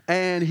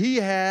And he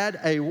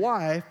had a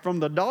wife from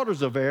the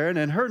daughters of Aaron,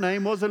 and her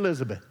name was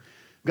Elizabeth.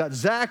 Got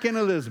Zach and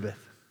Elizabeth.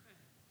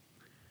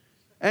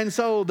 And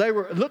so they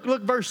were, look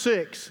verse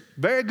 6.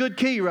 Very good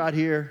key right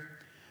here.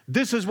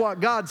 This is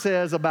what God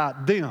says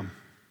about them.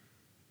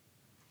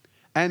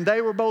 And they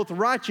were both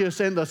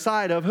righteous in the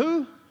sight of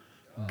who?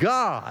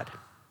 God.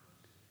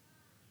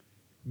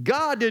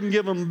 God didn't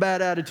give them a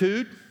bad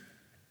attitude.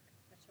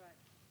 That's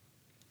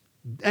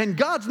right. And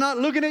God's not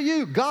looking at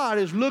you. God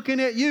is looking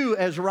at you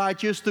as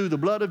righteous through the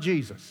blood of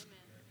Jesus.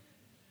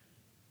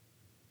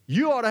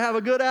 You ought to have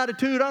a good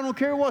attitude. I don't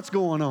care what's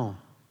going on.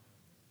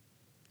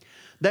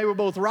 They were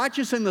both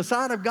righteous in the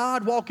sight of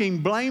God, walking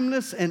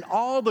blameless in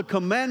all the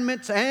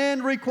commandments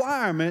and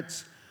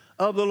requirements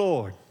of the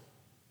Lord.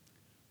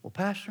 Well,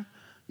 Pastor,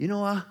 you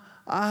know,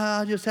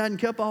 I just hadn't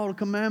kept all the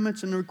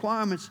commandments and the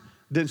requirements.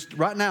 Then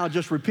right now,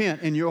 just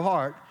repent in your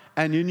heart,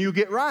 and then you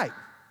get right.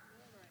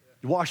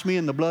 Wash me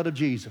in the blood of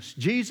Jesus.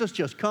 Jesus,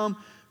 just come,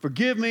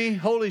 forgive me.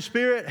 Holy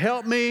Spirit,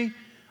 help me.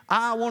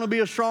 I want to be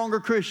a stronger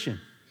Christian.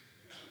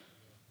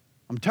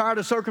 I'm tired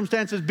of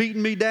circumstances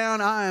beating me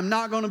down. I am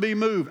not going to be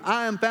moved.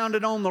 I am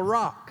founded on the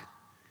rock.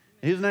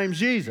 His name's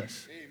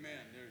Jesus. Amen.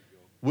 There you go.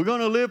 We're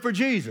going to live for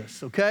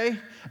Jesus, okay?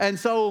 And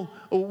so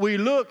we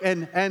look,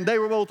 and they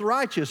were both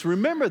righteous.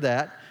 Remember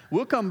that.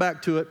 We'll come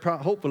back to it,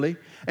 hopefully.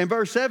 In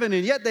verse 7,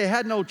 and yet they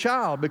had no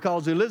child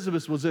because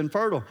Elizabeth was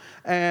infertile,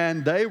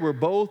 and they were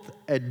both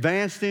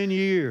advanced in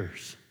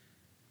years.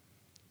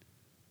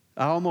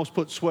 I almost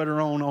put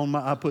sweater on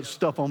I put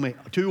stuff on me.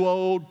 Too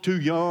old,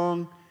 too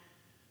young.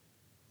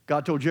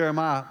 God told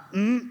Jeremiah,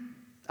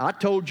 I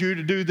told you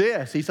to do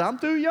this. He said, I'm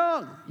too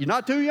young. You're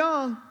not too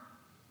young,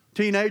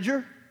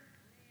 teenager.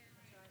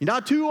 You're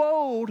not too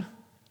old,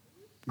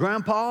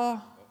 grandpa,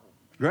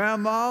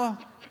 grandma.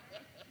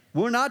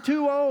 We're not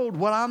too old.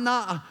 Well, I'm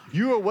not.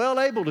 You are well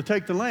able to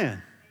take the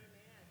land.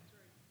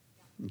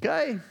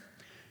 Okay?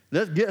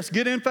 Let's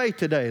get in faith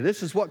today.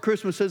 This is what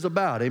Christmas is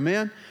about.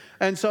 Amen?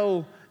 And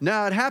so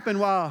now it happened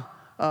while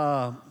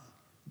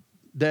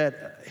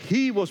that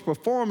he was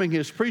performing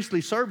his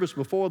priestly service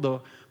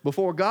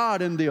before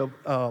God in the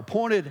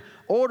appointed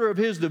order of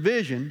his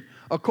division,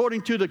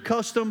 according to the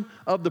custom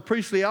of the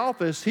priestly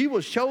office. He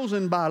was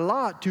chosen by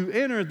lot to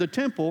enter the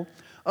temple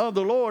of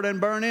the Lord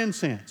and burn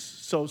incense.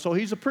 So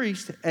he's a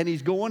priest, and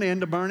he's going in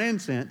to burn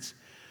incense.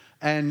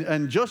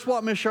 And just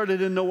what Miss Shirley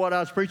didn't know what I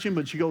was preaching,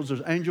 but she goes,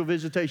 there's angel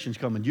visitations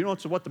coming. You know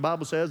what the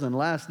Bible says in the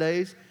last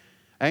days?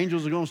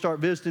 Angels are going to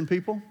start visiting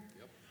people.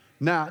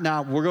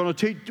 Now we're going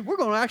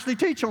to actually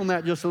teach on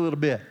that just a little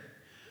bit.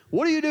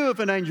 What do you do if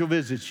an angel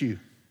visits you?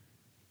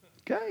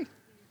 Okay.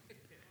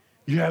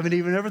 You haven't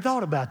even ever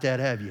thought about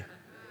that, have you?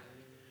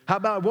 How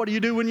about what do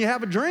you do when you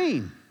have a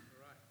dream?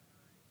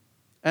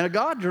 And a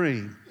God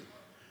dream.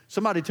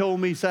 Somebody told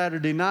me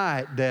Saturday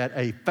night that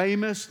a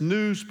famous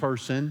news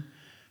person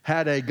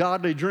had a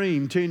godly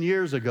dream 10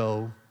 years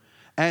ago,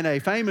 and a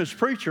famous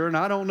preacher, and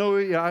I don't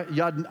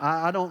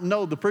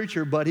know the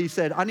preacher, but he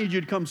said, I need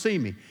you to come see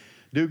me.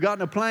 Dude got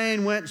in a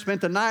plane, went,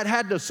 spent the night,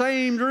 had the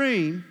same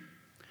dream,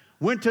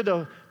 went to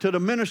the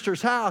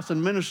minister's house,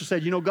 and the minister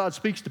said, you know, God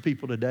speaks to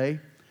people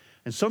today,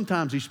 and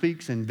sometimes he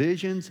speaks in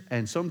visions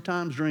and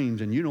sometimes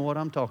dreams, and you know what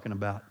I'm talking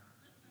about.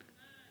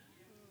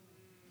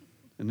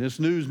 And this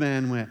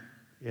newsman went,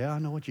 yeah, I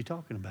know what you're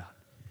talking about.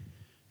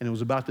 And it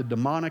was about the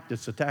demonic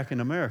that's attacking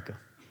America.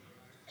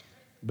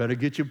 Better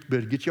get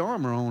your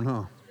armor on,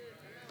 huh?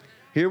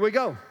 Here we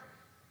go.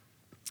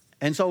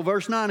 And so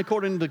verse 9,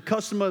 according to the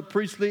custom of the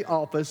priestly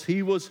office,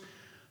 he was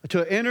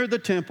to enter the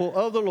temple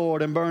of the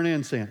Lord and burn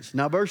incense.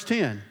 Now verse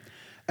 10,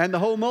 and the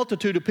whole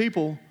multitude of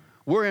people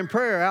were in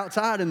prayer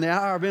outside in the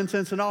hour of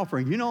incense and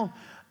offering. You know,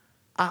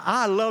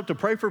 I love to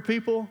pray for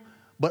people,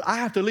 but I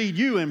have to lead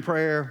you in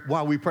prayer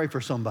while we pray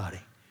for somebody.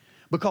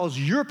 Because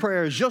your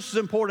prayer is just as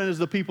important as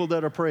the people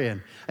that are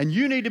praying. And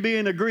you need to be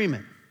in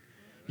agreement.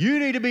 You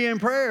need to be in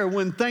prayer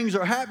when things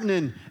are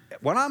happening.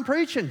 When I'm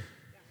preaching,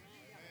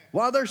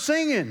 while they're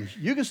singing,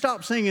 you can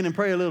stop singing and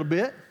pray a little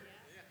bit.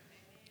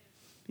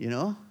 You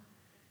know?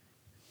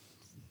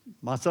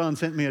 My son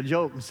sent me a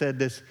joke and said,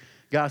 this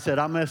guy said,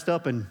 I messed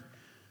up and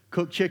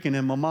cooked chicken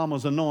in my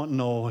mama's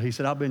anointing oil. He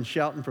said, I've been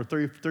shouting for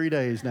three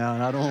days now,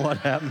 and I don't know what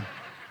happened.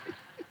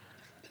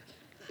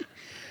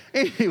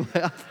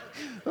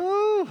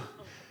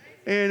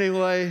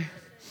 Anyway,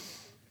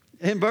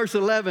 in verse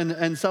 11,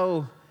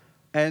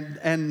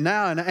 and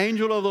now an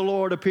angel of the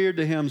Lord appeared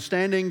to him,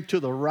 standing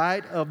to the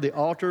right of the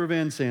altar of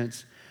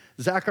incense.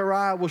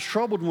 Zechariah was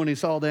troubled when he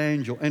saw the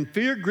angel, and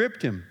fear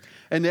gripped him.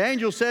 And the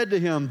angel said to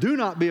him, do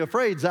not be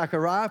afraid,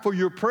 Zechariah, for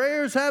your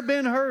prayers have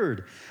been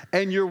heard,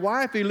 and your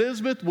wife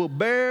Elizabeth will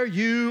bear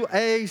you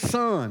a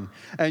son,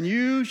 and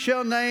you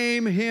shall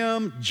name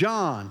him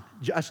John.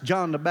 That's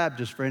John the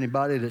Baptist for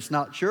anybody that's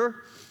not sure.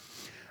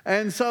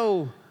 And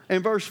so,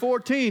 in verse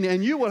 14,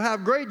 and you will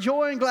have great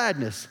joy and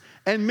gladness,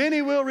 and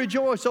many will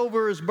rejoice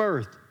over his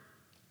birth.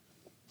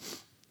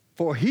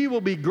 For he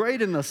will be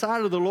great in the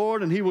sight of the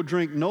Lord, and he will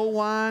drink no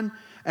wine.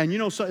 And you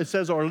know, it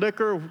says, or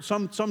liquor.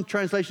 Some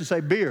translations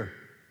say beer.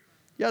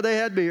 Yeah, they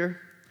had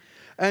beer.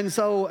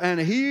 And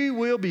he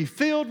will be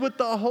filled with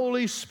the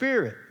Holy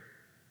Spirit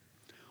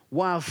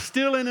while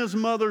still in his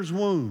mother's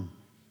womb.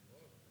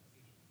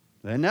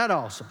 Isn't that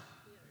awesome?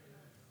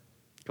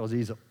 Because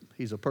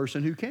he's a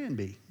person who can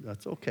be.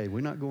 That's okay.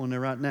 We're not going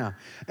there right now.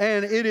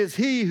 And it is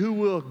he who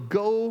will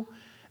go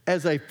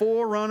as a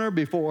forerunner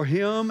before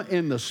him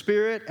in the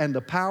spirit and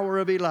the power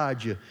of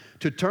Elijah,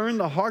 to turn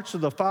the hearts of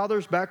the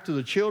fathers back to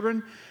the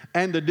children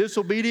and the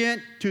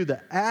disobedient to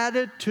the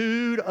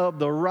attitude of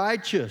the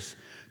righteous,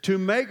 to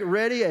make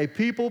ready a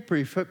people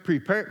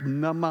prepared.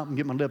 I'm not going to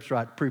get my lips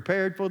right.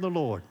 Prepared for the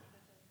Lord.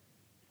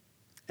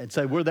 And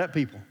say, we're that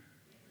people.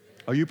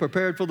 Are you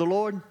prepared for the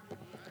Lord?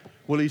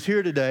 Well, he's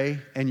here today,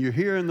 and you're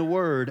hearing the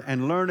word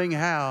and learning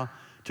how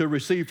to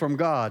receive from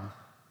God.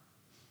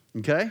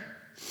 Okay?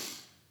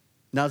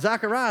 Now,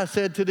 Zechariah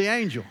said to the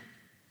angel,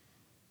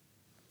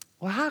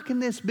 well, how can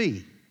this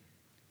be?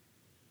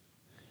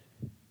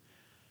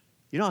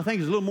 You know, I think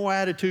there's a little more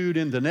attitude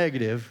in the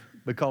negative,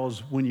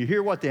 because when you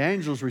hear what the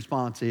angel's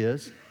response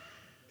is,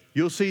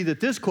 you'll see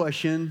that this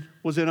question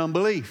was in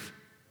unbelief.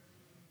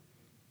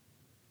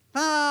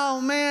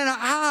 Oh, man,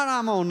 how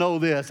am I going to know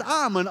this?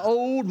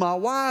 My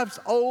wife's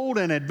old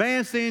and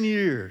advanced in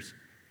years.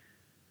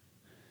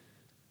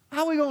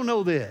 How are we going to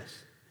know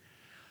this?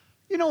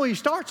 You know, he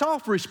starts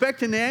off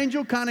respecting the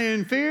angel, kind of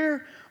in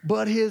fear,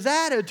 but his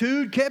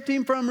attitude kept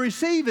him from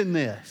receiving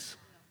this.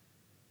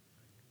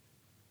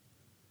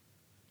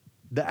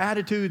 The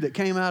attitude that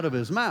came out of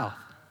his mouth.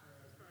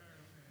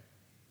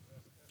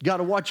 You got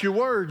to watch your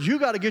words. You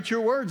got to get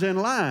your words in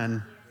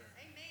line.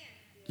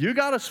 You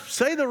got to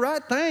say the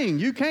right thing.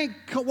 You can't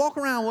walk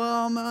around,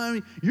 well,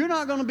 you're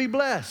not going to be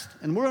blessed.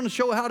 And we're going to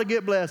show how to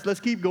get blessed. Let's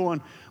keep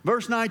going.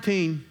 Verse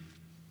 19.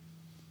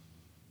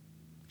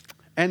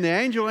 And the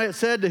angel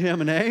said to him,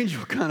 and the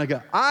angel kind of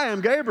got, I am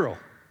Gabriel,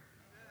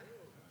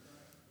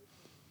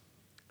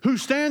 who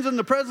stands in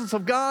the presence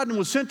of God and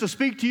was sent to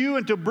speak to you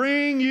and to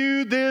bring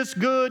you this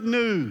good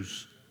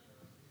news.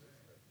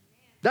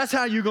 That's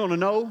how you're going to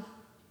know.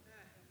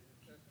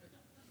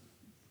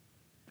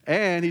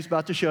 And he's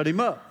about to shut him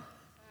up.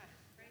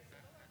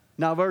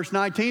 Now, verse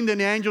 19, then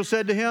the angel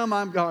said to him,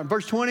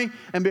 verse 20,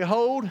 and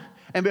behold,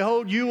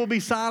 you will be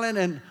silent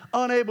and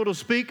unable to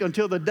speak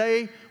until the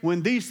day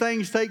when these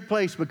things take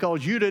place,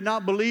 because you did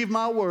not believe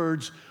my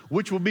words,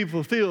 which will be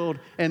fulfilled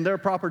in their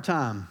proper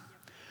time.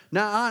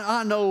 Now,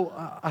 I know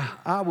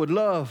I would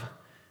love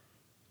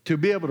to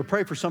be able to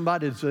pray for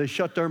somebody to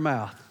shut their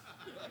mouth.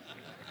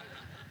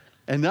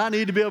 And I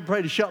need to be able to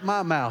pray to shut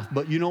my mouth.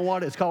 But you know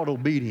what? It's called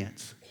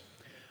obedience.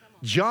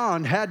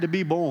 John had to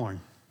be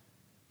born.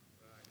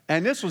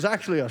 And this was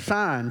actually a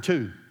sign,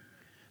 too,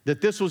 that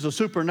this was a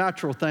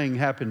supernatural thing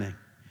happening.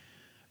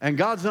 And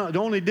God's not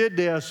only did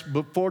this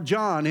for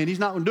John, and he's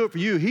not going to do it for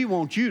you. He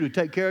wants you to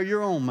take care of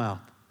your own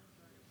mouth.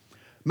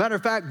 Matter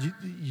of fact,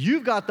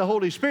 you've got the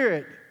Holy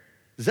Spirit.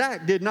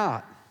 Zach did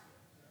not.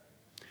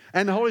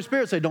 And the Holy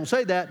Spirit said, don't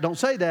say that, don't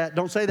say that,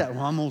 don't say that.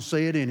 Well, I'm going to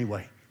say it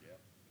anyway.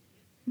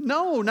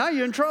 No, now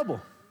you're in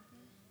trouble.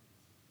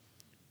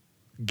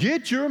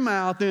 Get your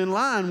mouth in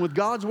line with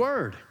God's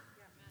word.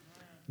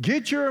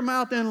 Get your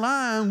mouth in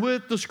line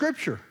with the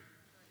Scripture.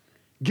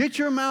 Get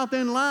your mouth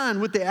in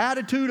line with the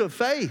attitude of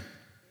faith.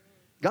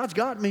 God's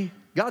got me.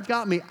 God's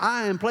got me.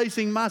 I am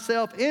placing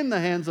myself in the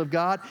hands of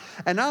God,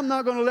 and I'm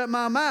not going to let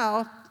my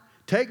mouth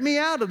take me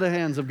out of the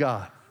hands of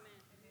God.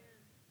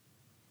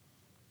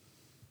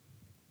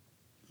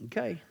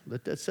 Okay,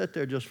 let that sit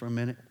there just for a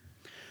minute.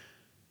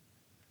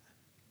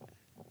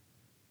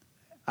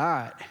 All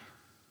right.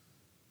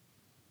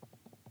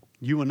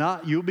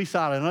 You'll be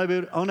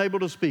silent, unable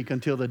to speak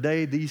until the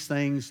day these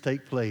things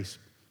take place,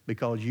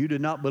 because you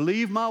did not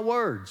believe my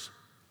words,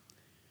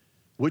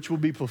 which will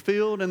be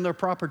fulfilled in their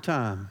proper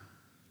time.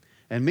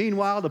 And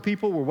meanwhile, the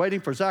people were waiting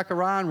for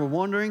Zechariah and were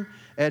wondering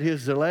at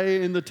his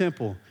delay in the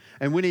temple.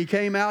 And when he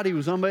came out, he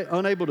was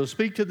unable to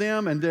speak to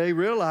them, and they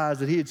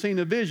realized that he had seen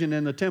a vision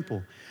in the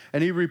temple.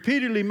 And he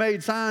repeatedly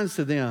made signs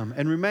to them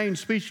and remained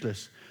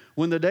speechless.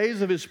 When the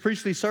days of his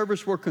priestly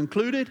service were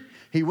concluded,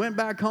 he went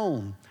back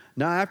home.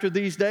 Now, after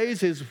these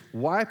days, his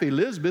wife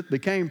Elizabeth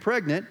became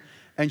pregnant,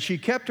 and she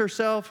kept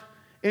herself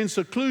in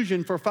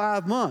seclusion for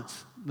 5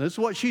 months. This is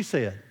what she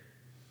said.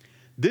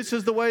 This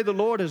is the way the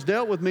Lord has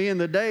dealt with me in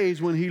the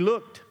days when he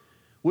looked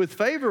with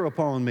favor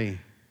upon me,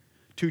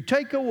 to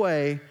take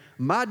away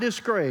my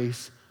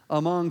disgrace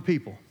among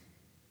people.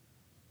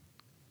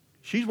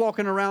 She's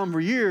walking around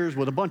for years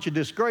with a bunch of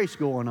disgrace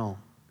going on.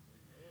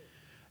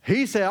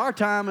 He said, our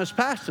time has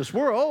passed us.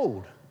 We're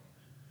old.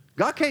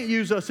 God can't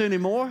use us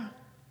anymore.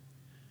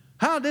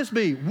 How'd this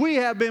be? We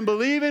have been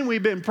believing,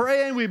 we've been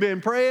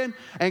praying,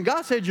 and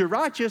God said, you're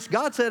righteous.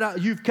 God said,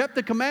 you've kept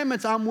the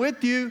commandments, I'm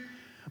with you.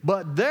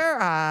 But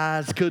their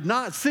eyes could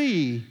not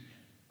see.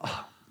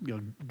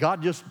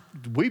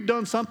 We've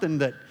done something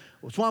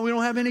that's why we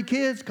don't have any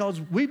kids,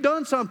 because we've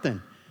done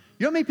something.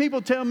 You know how many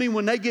people tell me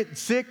when they get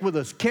sick with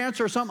a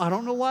cancer or something, I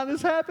don't know why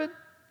this happened?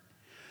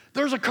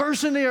 There's a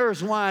curse in the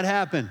earth why it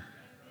happened.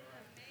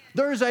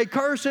 There's a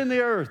curse in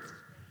the earth.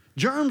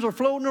 Germs are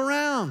floating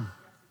around.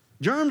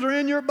 Germs are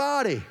in your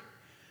body.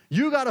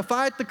 You got to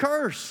fight the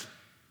curse.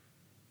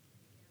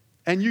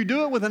 And you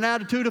do it with an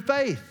attitude of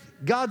faith.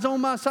 God's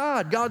on my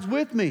side. God's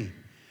with me.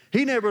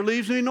 He never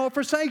leaves me nor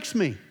forsakes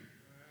me.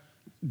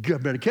 You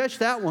better catch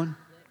that one.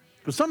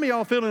 Because some of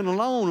y'all feeling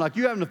alone, like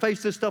you're having to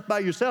face this stuff by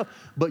yourself,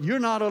 but you're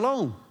not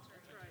alone.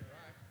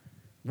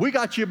 We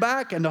got you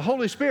back, and the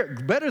Holy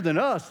Spirit, better than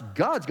us,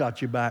 God's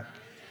got you back.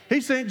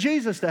 He sent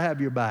Jesus to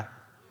have your back.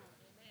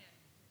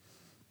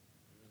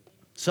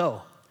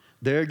 So,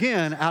 there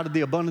again, out of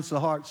the abundance of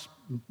the heart,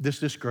 this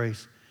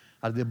disgrace.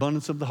 Out of the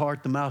abundance of the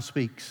heart, the mouth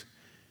speaks.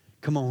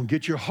 Come on,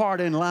 get your heart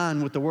in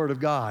line with the Word of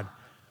God.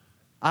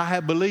 I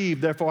have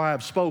believed, therefore I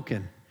have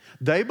spoken.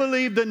 They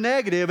believed the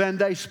negative, and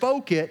they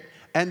spoke it,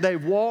 and they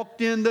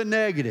walked in the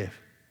negative.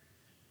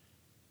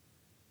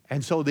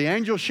 And so the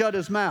angel shut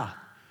his mouth.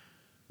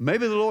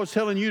 Maybe the Lord's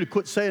telling you to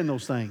quit saying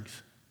those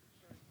things.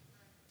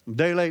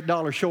 Day late,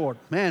 dollar short.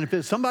 Man, if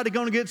it's somebody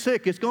going to get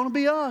sick, it's going to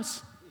be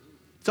us.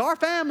 It's our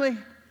family.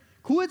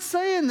 Quit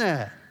saying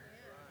that.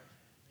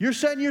 You're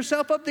setting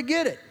yourself up to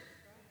get it.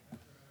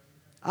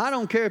 I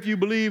don't care if you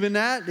believe in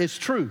that. It's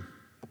true.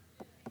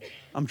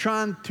 I'm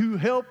trying to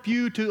help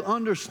you to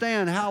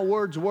understand how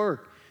words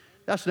work.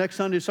 That's next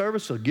Sunday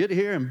service, so get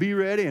here and be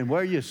ready and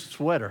wear your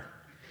sweater.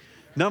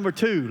 Number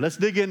 2, let's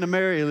dig into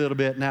Mary a little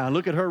bit now and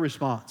look at her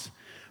response.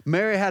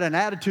 Mary had an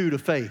attitude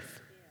of faith.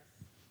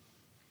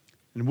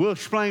 And we'll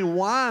explain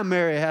why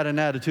Mary had an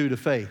attitude of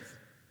faith.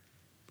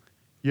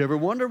 You ever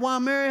wondered why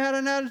Mary had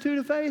an attitude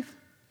of faith?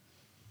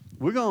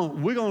 We're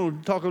going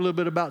to talk a little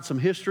bit about some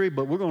history,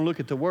 but we're going to look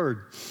at the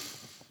Word.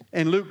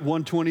 In Luke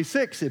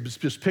 1:26, it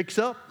just picks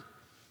up.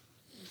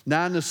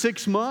 Now in the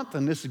 6th month,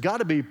 and this has got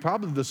to be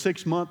probably the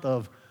 6th month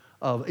of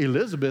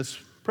Elizabeth's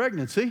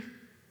pregnancy.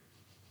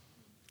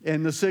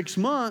 In the 6th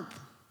month,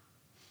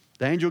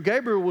 the angel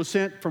Gabriel was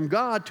sent from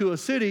God to a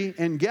city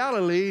in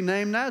Galilee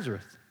named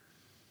Nazareth,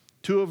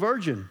 to a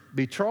virgin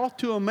betrothed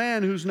to a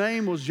man whose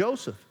name was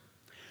Joseph,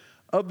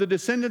 of the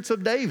descendants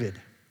of David.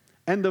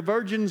 And the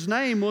virgin's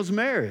name was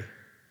Mary.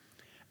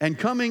 And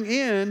coming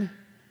in,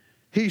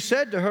 he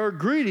said to her,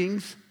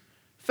 "Greetings,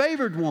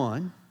 favored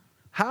one,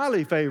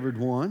 highly favored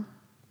one."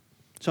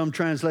 Some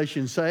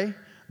translations say,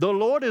 "The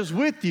Lord is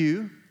with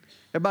you."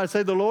 Everybody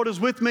say, "The Lord is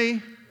with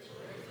me."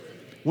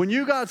 When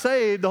you got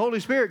saved, the Holy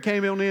Spirit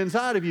came on the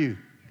inside of you.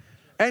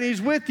 And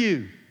He's with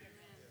you.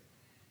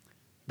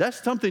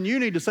 That's something you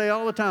need to say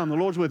all the time. The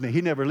Lord's with me.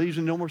 He never leaves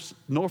me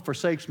nor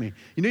forsakes me.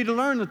 You need to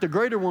learn that the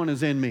greater one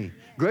is in me.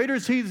 Greater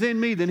is He's in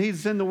me than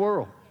He's in the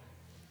world.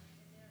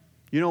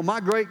 You know,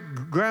 my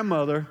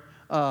great-grandmother,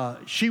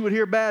 she would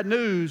hear bad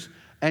news,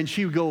 and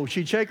she'd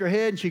shake her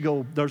head, and she'd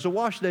go, "There's a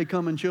wash day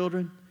coming,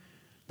 children.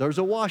 There's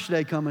a wash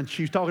day coming."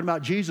 She's talking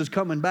about Jesus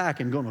coming back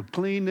and going to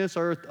clean this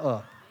earth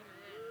up.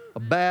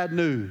 Bad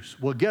news.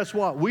 Well, guess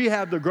what? We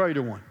have the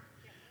greater one.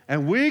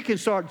 And we can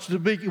start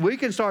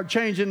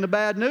changing the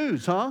bad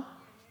news, huh?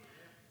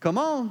 Come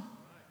on.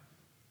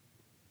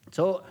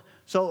 So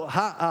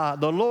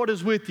the Lord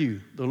is with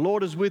you. The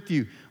Lord is with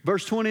you.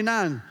 Verse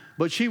 29,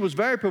 but she was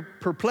very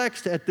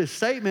perplexed at this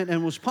statement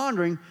and was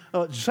pondering,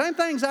 same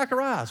thing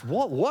Zacharias.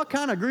 What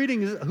kind of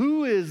greeting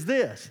who is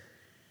this?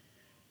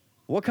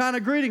 What kind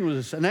of greeting was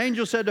this? An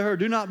angel said to her,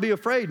 "Do not be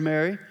afraid,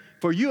 Mary,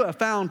 for you have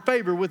found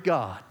favor with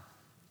God."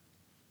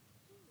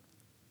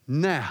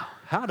 Now,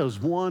 how does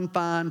one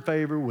find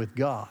favor with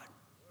God?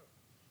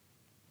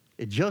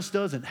 It just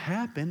doesn't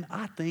happen.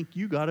 I think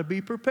you got to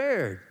be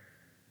prepared.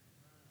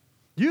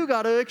 You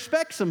got to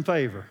expect some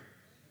favor.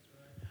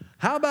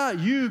 How about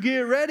you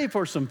get ready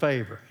for some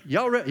favor?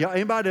 Y'all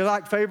anybody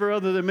like favor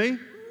other than me?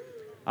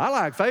 I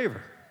like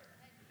favor.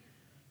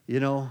 You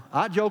know,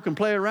 I joke and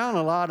play around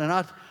a lot, and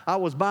I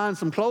was buying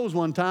some clothes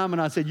one time,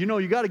 and I said,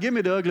 "You got to give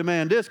me the ugly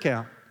man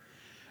discount."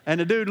 And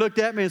the dude looked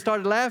at me and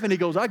started laughing. He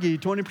goes, "I'll give you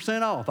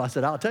 20% off." I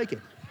said, "I'll take it."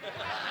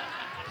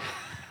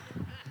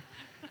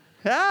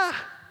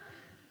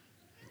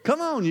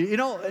 Come on,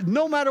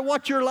 no matter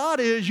what your lot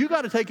is, you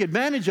got to take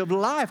advantage of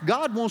life.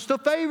 God wants to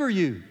favor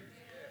you.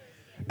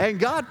 And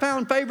God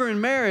found favor in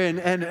Mary,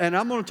 and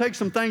I'm going to take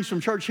some things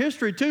from church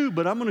history too,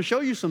 but I'm going to show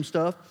you some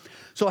stuff.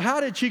 So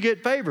how did she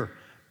get favor?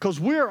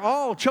 Because we're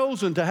all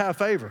chosen to have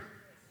favor.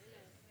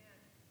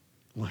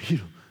 Well,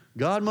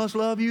 God must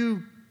love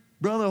you,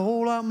 brother, a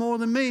whole lot more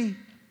than me.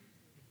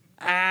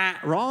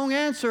 Wrong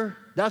answer.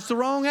 That's the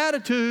wrong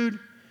attitude.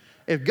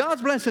 If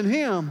God's blessing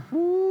him,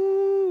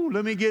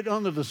 let me get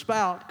under the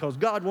spout because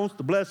God wants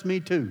to bless me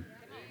too.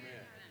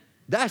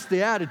 That's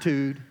the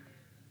attitude.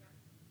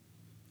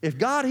 If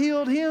God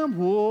healed him,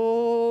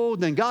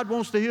 then God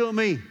wants to heal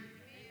me.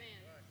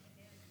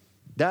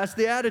 That's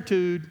the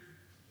attitude.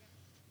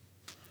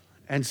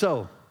 And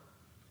so,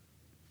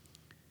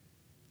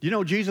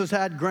 Jesus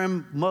had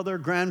grandmother,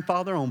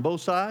 grandfather on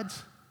both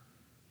sides.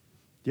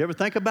 Do you ever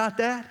think about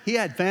that? He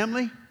had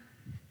family.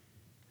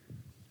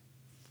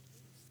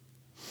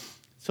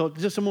 So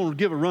I'm going to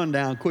give a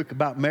rundown quick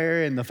about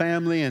Mary and the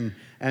family, and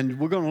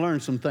we're going to learn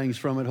some things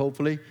from it,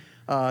 hopefully.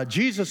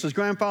 Jesus'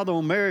 grandfather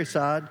on Mary's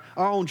side,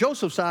 or on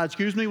Joseph's side,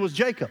 was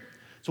Jacob.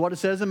 That's what it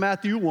says in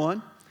Matthew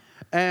 1.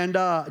 And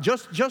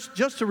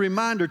just a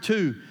reminder,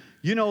 too,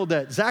 you know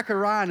that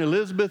Zachariah and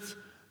Elizabeth,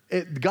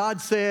 God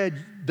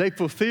said they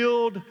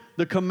fulfilled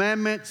the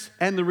commandments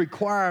and the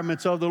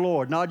requirements of the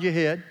Lord. Nod your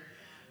head.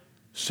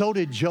 So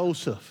did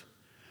Joseph.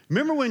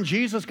 Remember when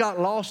Jesus got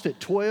lost at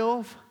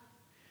 12?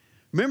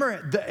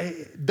 Remember,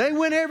 they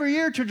went every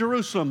year to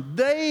Jerusalem.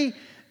 They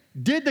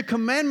did the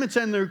commandments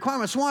and the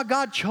requirements. That's why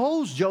God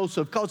chose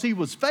Joseph, because he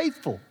was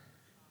faithful.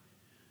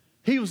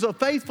 He was a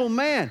faithful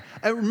man.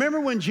 And remember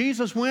when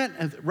Jesus went,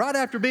 and right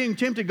after being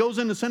tempted, goes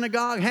in the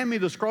synagogue, hand me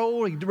the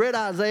scroll, he read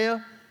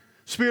Isaiah.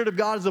 Spirit of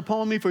God is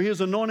upon me, for he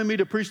has anointed me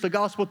to preach the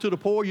gospel to the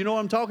poor. You know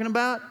what I'm talking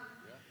about?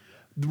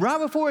 Yeah. Right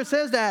before it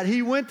says that,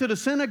 he went to the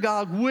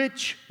synagogue,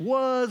 which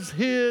was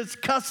his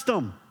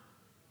custom.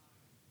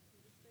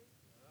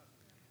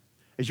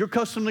 Is your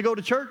custom to go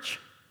to church?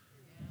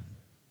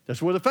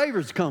 That's where the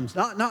favors comes.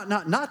 Not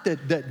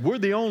that we're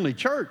the only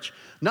church.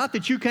 Not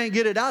that you can't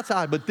get it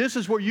outside, but this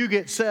is where you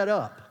get set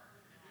up.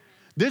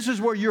 This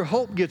is where your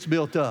hope gets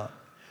built up.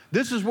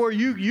 This is where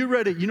you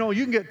ready. You know,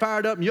 you can get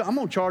fired up. And I'm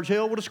going to charge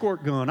hell with a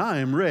squirt gun. I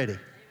am ready.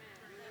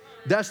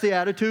 That's the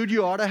attitude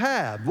you ought to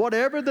have.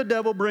 Whatever the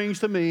devil brings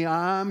to me,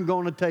 I'm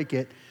going to take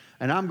it,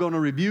 and I'm going to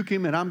rebuke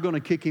him, and I'm going to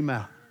kick him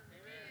out.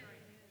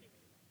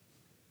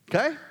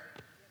 Okay?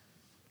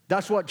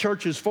 That's what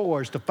church is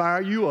for, is to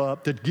fire you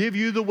up, to give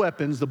you the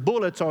weapons. The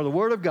bullets are the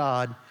Word of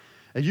God,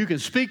 and you can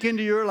speak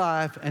into your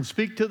life and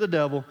speak to the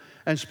devil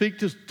and speak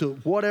to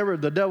whatever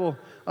the devil,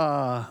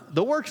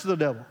 the works of the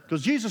devil.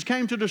 Because Jesus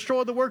came to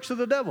destroy the works of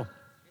the devil.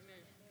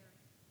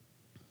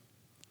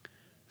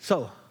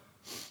 So,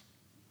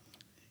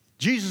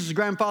 Jesus'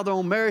 grandfather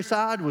on Mary's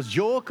side was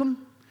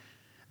Joachim.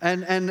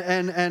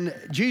 And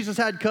Jesus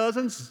had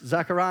cousins.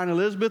 Zachariah and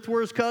Elizabeth were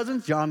his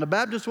cousins. John the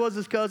Baptist was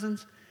his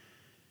cousins.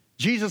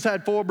 Jesus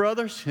had 4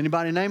 brothers.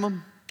 Anybody name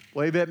them?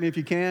 Wave at me if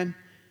you can.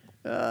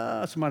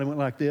 Somebody went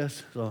like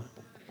this. So,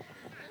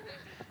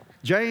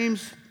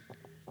 James,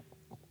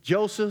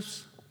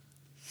 Joseph,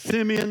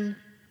 Simeon,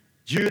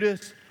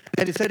 Judas,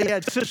 and he said he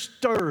had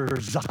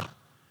sisters. So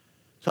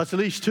that's at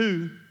least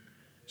 2.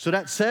 So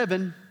that's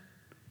 7.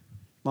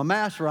 My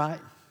math's right.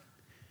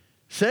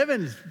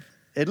 7,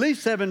 at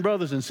least 7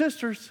 brothers and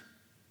sisters.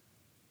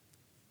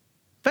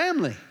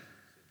 Family.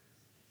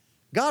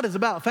 God is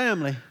about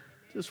family.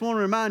 Just want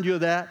to remind you of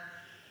that.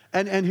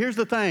 And here's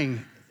the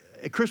thing.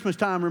 At Christmas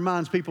time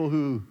reminds people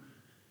who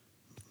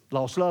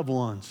lost loved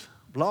ones,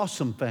 lost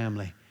some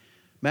family.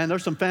 Man,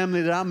 there's some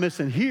family that I'm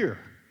missing here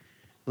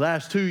the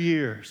last 2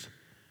 years.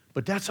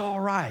 But that's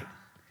all right.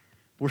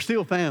 We're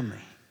still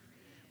family.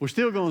 We're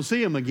still going to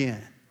see them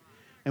again.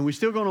 And we're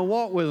still going to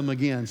walk with them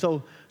again.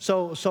 So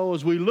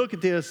as we look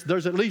at this,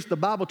 there's at least, the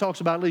Bible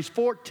talks about at least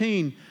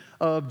 14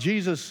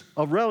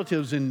 of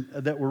relatives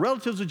that were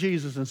relatives of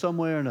Jesus in some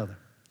way or another.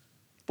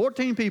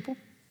 14 people.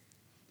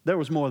 There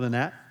was more than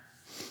that.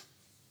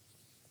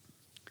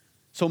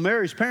 So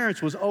Mary's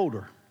parents was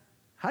older.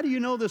 How do you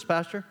know this,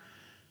 Pastor?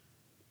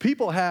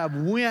 People have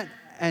went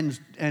and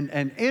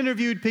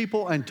interviewed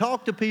people and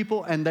talked to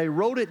people, and they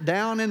wrote it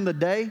down in the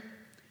day.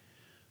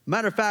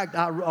 Matter of fact,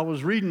 I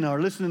was reading or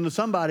listening to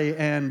somebody,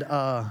 and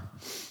the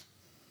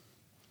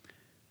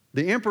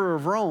emperor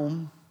of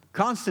Rome,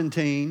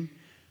 Constantine,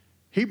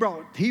 he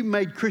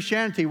made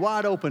Christianity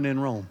wide open in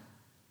Rome.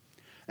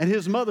 And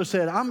his mother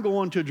said, I'm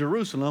going to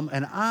Jerusalem,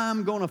 and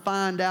I'm going to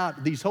find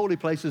out these holy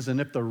places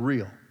and if they're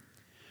real.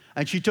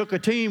 And she took a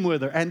team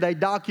with her, and they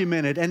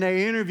documented, and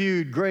they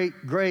interviewed great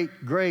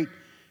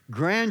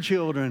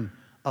grandchildren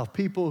of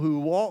people who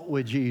walked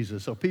with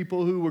Jesus, or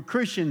people who were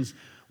Christians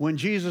when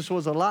Jesus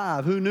was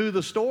alive, who knew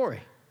the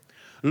story.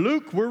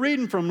 Luke, we're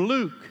reading from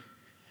Luke,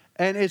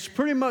 and it's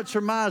pretty much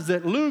surmised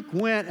that Luke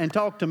went and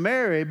talked to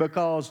Mary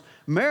because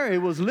Mary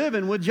was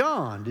living with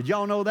John. Did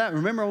y'all know that?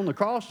 Remember on the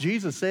cross,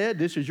 Jesus said,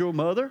 this is your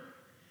mother.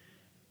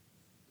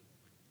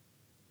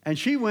 And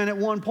she went at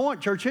one point,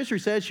 church history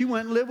says, she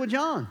went and lived with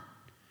John.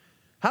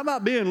 How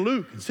about being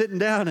Luke and sitting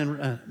down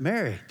and,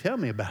 Mary, tell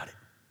me about it.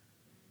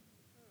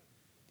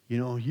 You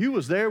know, you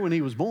was there when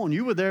he was born.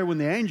 You were there when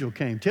the angel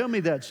came. Tell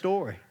me that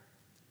story.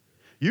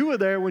 You were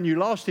there when you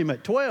lost him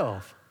at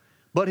 12.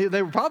 But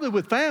they were probably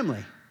with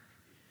family.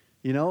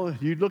 You know,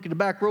 you look at the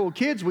back row of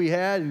kids we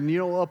had, and, you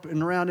know, up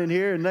and around in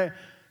here, and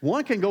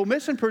one can go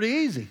missing pretty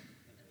easy.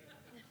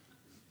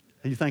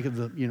 You think of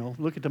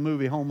look at the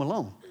movie Home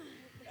Alone.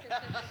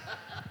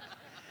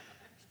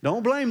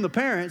 Don't blame the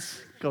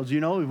parents, because,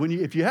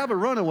 if you have a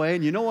runaway,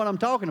 and you know what I'm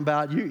talking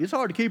about, it's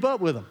hard to keep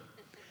up with them.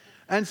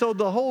 And so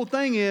the whole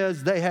thing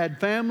is they had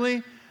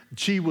family.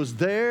 She was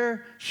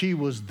there. She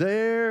was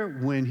there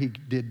when he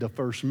did the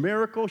first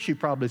miracle. She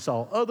probably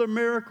saw other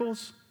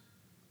miracles.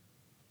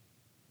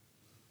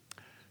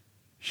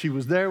 She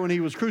was there when he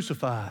was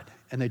crucified,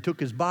 and they took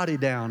his body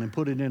down and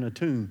put it in a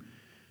tomb.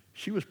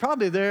 She was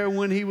probably there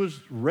when he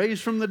was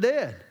raised from the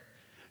dead.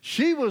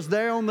 She was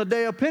there on the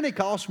day of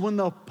Pentecost when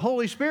the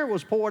Holy Spirit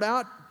was poured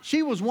out.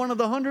 She was one of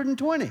the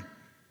 120.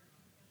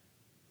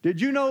 Did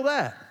you know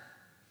that?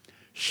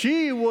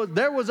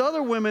 There was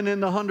other women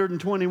in the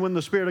 120 when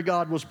the Spirit of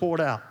God was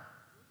poured out.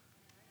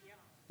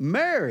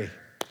 Mary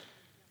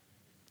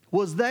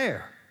was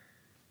there.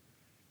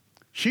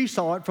 She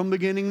saw it from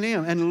beginning to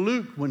end. And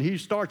Luke, when he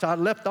starts, I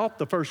left off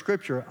the first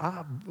scripture.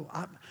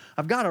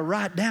 I've got to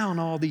write down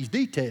all these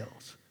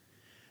details.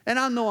 And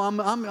I know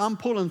I'm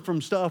pulling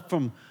from stuff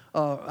from,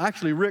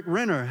 actually Rick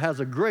Renner has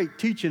a great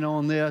teaching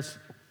on this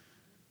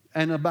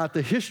and about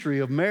the history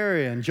of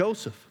Mary and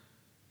Joseph.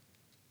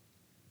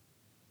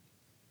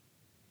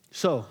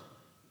 So,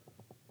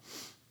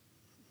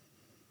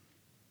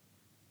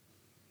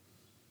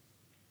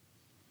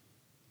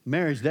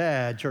 Mary's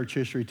dad, church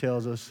history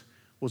tells us,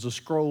 was a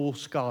scroll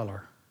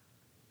scholar.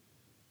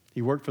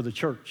 He worked for the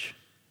church.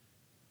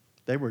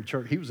 They were at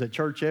church. He was at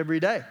church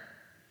every day,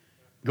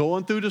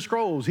 going through the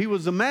scrolls. He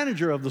was the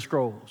manager of the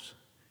scrolls.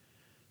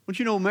 Don't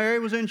you know Mary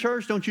was in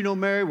church? Don't you know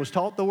Mary was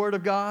taught the Word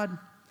of God?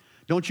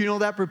 Don't you know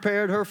that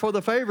prepared her for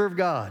the favor of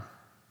God?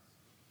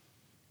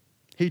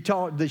 He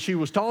taught that she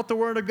was taught the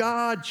Word of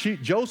God.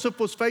 Joseph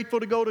was faithful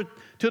to go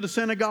to the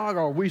synagogue,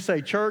 or we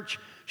say church.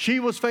 She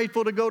was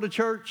faithful to go to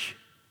church.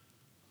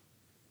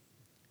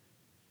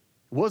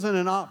 It wasn't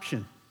an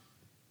option.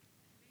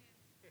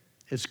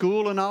 Is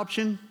school an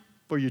option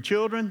for your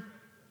children?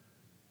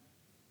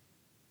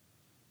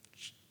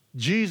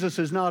 Jesus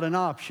is not an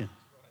option.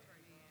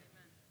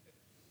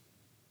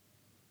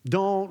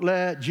 Don't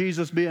let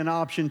Jesus be an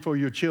option for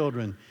your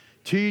children.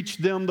 Teach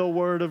them the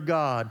Word of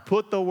God.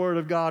 Put the Word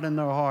of God in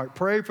their heart.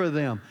 Pray for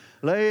them.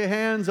 Lay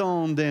hands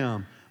on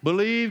them.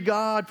 Believe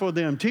God for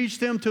them. Teach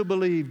them to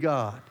believe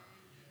God.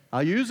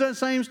 I use that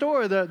same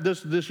story that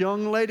this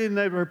young lady and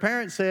her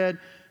parents said,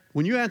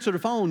 when you answer the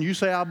phone, you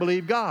say, I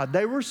believe God.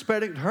 They were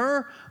spreading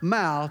her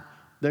mouth.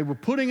 They were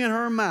putting in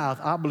her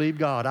mouth, I believe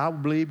God, I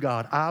believe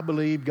God, I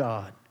believe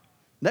God.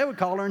 They would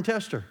call her and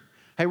test her.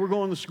 Hey, we're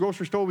going to the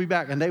grocery store, we'll be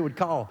back. And they would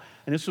call.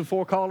 And this was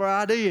before caller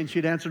ID, and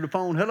she'd answer the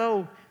phone,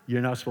 hello.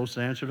 You're not supposed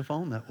to answer the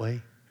phone that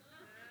way.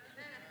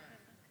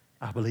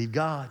 I believe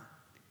God.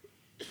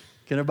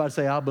 Can everybody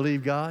say, I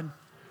believe God?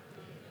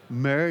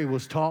 Mary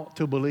was taught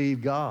to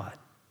believe God.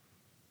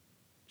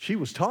 She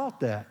was taught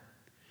that.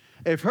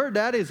 If her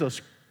daddy's a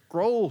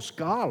scroll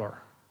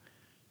scholar,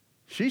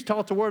 she's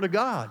taught the Word of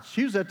God.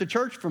 She was at the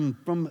church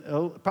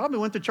probably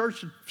went to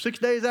church 6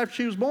 days after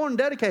she was born and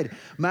dedicated.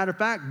 Matter of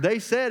fact, they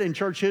said in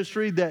church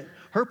history that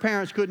her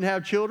parents couldn't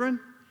have children.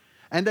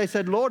 And they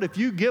said, Lord, if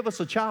you give us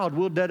a child,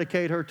 we'll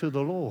dedicate her to the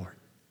Lord.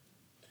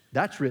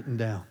 That's written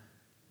down.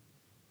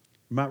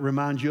 Might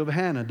remind you of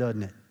Hannah,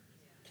 doesn't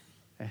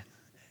it?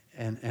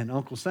 And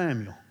Uncle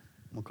Samuel.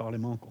 I'm going to call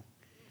him Uncle.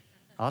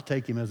 I'll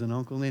take him as an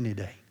uncle any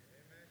day.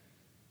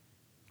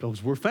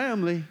 Because we're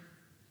family.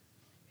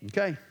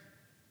 Okay.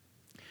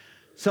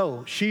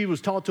 So she was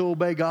taught to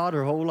obey God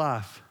her whole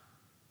life.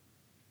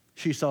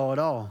 She saw it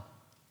all.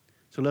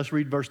 So let's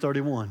read verse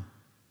 31.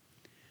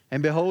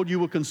 And behold, you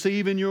will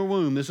conceive in your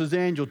womb. This is the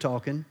angel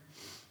talking.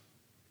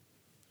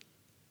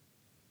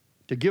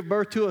 To give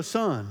birth to a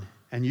son,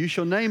 and you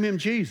shall name him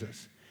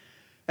Jesus.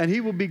 And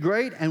he will be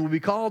great and will be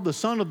called the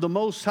Son of the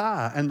Most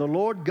High. And the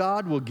Lord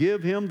God will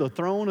give him the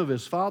throne of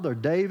his father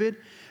David,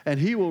 and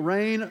he will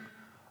reign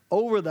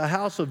over the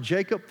house of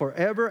Jacob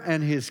forever,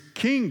 and his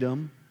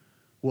kingdom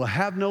will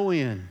have no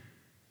end.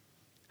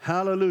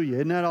 Hallelujah.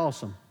 Isn't that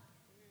awesome?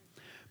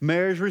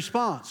 Mary's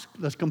response.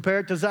 Let's compare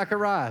it to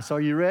Zacharias.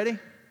 Are you ready?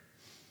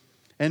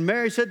 And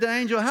Mary said to the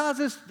angel,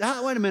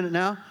 wait a minute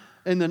now.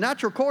 In the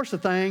natural course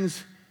of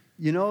things,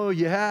 you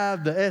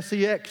have the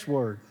sex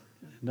word.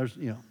 There's,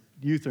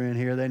 youth are in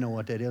here. They know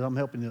what that is. I'm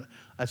helping you.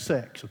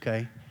 Sex,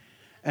 okay?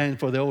 And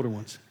for the older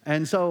ones.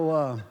 And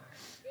so,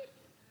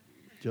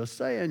 just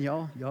saying,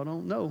 y'all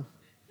don't know.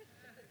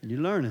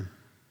 You're learning.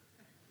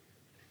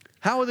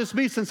 How will this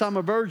be since I'm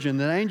a virgin?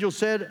 The angel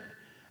said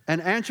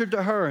and answered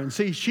to her. And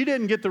see, she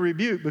didn't get the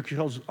rebuke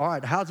because, all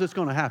right, how's this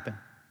going to happen?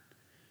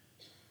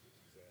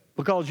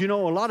 Because, a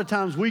lot of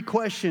times we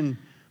question,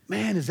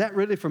 man, is that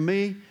really for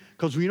me?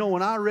 Because,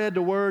 when I read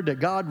the word that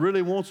God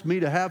really wants me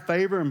to have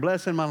favor and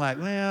blessing, I'm like,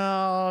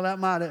 well,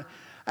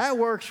 that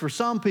works for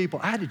some people.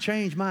 I had to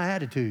change my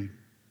attitude.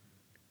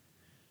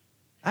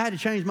 I had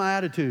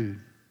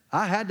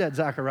that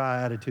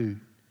Zechariah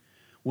attitude.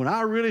 When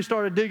I really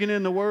started digging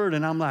in the Word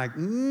and I'm like,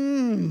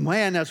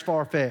 man, that's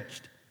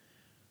far-fetched.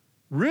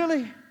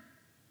 Really?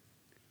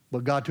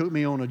 But God took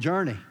me on a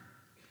journey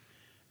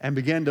and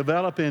began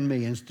developing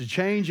me and to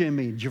change in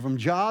me from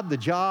job to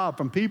job,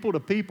 from people to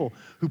people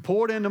who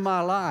poured into my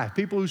life,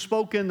 people who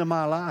spoke into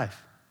my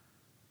life.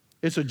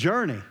 It's a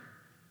journey.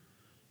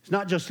 It's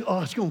not just,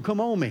 it's going to come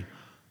on me.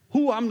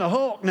 I'm the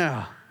Hulk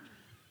now.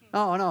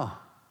 No.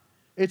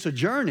 It's a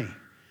journey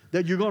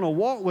that you're going to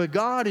walk with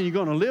God and you're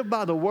going to live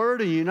by the Word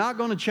and you're not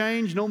going to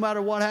change no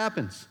matter what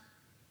happens.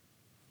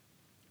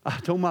 I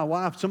told my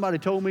wife, somebody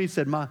told me,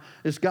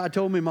 this guy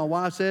told me, my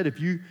wife said, if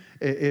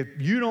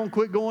you don't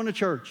quit going to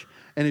church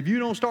and if you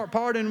don't start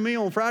partying with me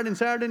on Friday and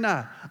Saturday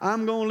night,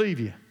 I'm going to leave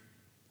you.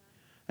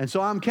 And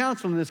so I'm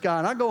counseling this guy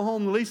and I go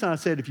home to Lisa and I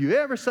said, if you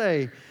ever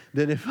say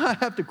that if I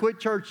have to quit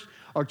church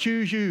or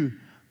choose you,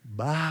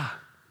 I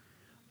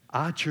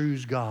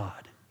choose God.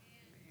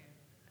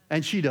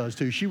 And she does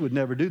too. She would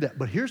never do that.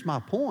 But here's my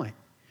point.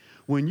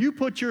 When you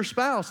put your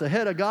spouse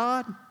ahead of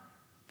God,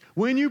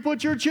 when you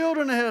put your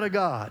children ahead of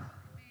God,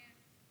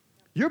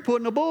 You're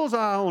putting a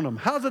bullseye on them.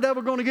 How's the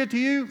devil going to get to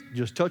you?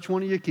 Just touch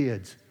one of your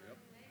kids.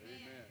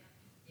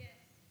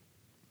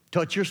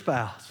 Touch your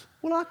spouse.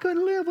 Well, I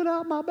couldn't live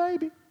without my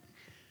baby.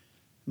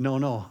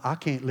 No, I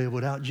can't live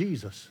without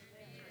Jesus.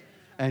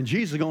 And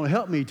Jesus is going to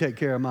help me take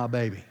care of my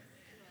baby.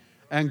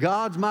 And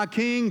God's my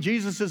king.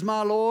 Jesus is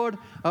my Lord.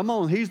 I'm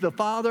on. He's the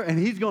Father, and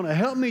He's going to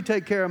help me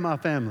take care of my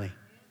family.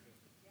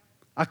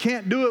 I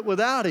can't do it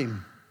without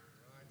Him.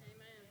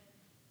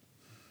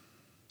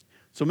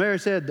 So Mary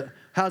said,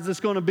 how's this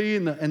going to be?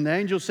 And the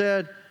angel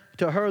said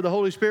to her, the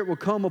Holy Spirit will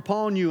come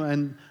upon you,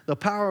 and the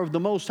power of the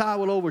Most High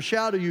will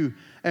overshadow you.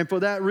 And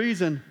for that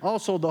reason,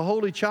 also the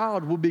Holy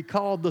Child will be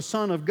called the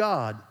Son of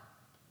God.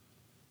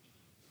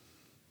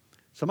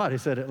 Somebody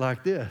said it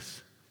like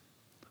this: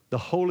 the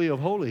Holy of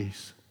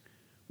Holies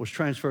was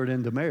transferred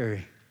into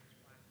Mary.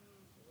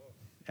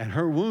 And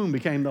her womb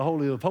became the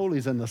Holy of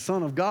Holies, and the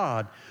Son of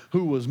God,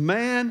 who was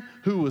man,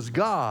 who was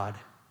God,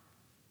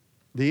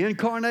 the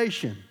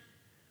incarnation.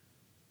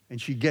 And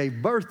she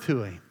gave birth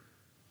to Him.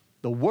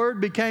 The Word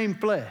became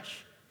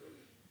flesh.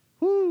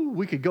 Woo,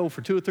 we could go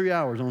for 2 or 3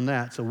 hours on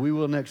that, so we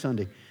will next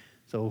Sunday.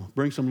 So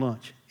bring some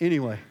lunch.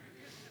 Anyway.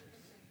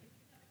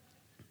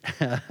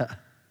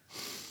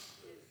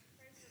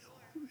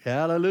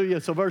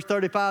 Hallelujah. So verse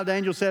 35, the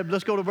angel said,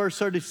 let's go to verse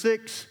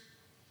 36.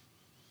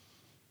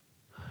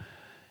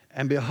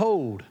 And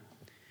behold,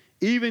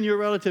 even your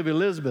relative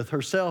Elizabeth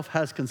herself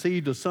has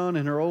conceived a son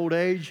in her old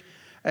age,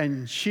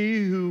 and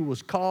she who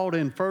was called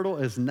infertile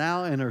is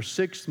now in her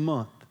 6th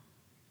month.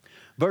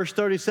 Verse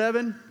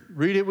 37,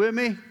 read it with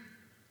me.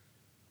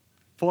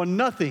 For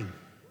nothing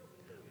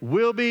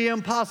will be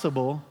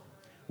impossible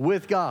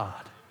with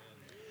God.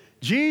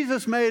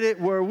 Jesus made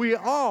it where we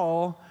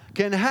all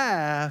can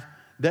have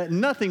that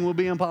nothing will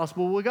be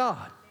impossible with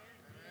God.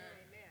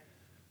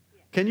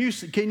 Can you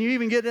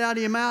even get it out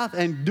of your mouth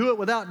and do it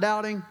without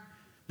doubting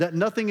that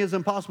nothing is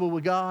impossible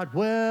with God?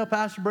 Well,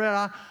 Pastor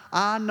Brett,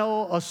 I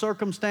know a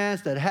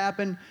circumstance that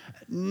happened.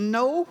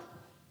 No.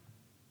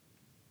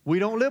 We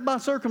don't live by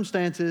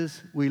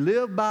circumstances. We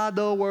live by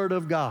the Word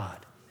of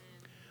God.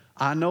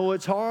 I know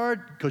it's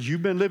hard because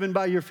you've been living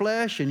by your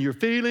flesh and your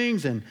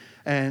feelings and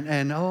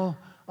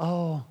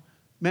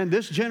man,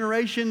 this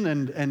generation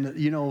and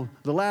you know,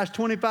 the last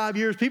 25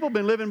 years, people have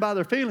been living by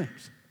their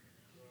feelings.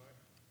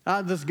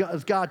 This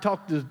guy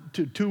talked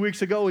to 2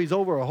 weeks ago. He's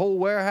over a whole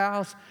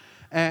warehouse,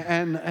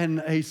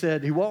 and he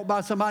said, he walked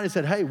by somebody and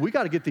said, hey, we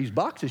got to get these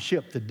boxes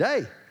shipped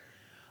today.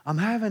 I'm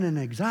having an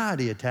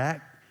anxiety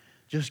attack.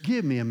 Just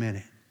give me a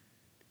minute.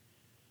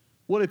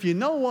 Well, if you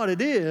know what it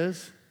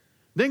is,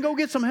 then go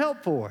get some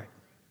help for it.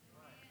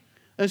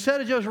 Instead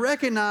of just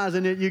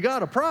recognizing that you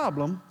got a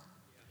problem,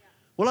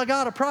 well, I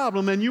got a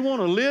problem, and you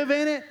want to live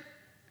in it?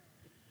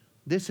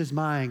 This is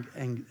my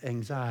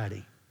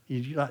anxiety.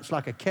 It's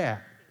like a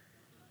cat.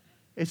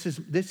 This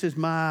is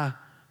my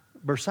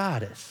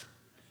bursitis.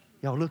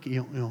 Y'all look at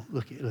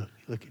look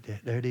at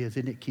that. There it is.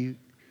 Isn't it cute?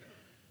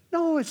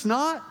 No, it's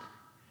not.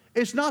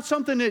 It's not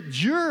something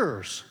that's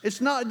yours. It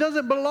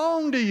doesn't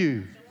belong to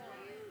you.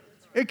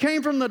 It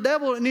came from the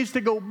devil. It needs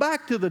to go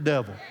back to the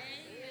devil.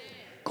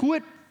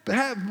 Quit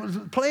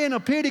playing a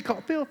pity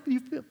card.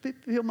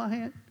 Feel my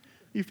hand?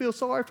 You feel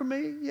sorry for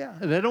me? Yeah.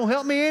 That don't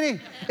help me any.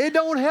 It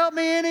don't help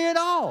me any at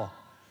all.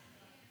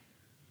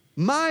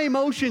 My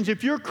emotions,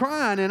 if you're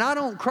crying and I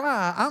don't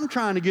cry, I'm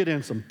trying to get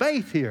in some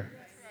faith here.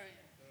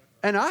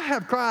 And I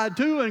have cried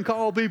too and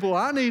called people,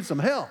 I need some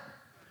help.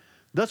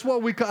 That's why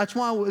it's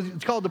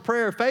called the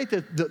prayer of faith.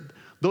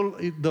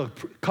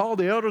 Call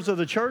the elders of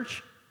the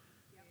church.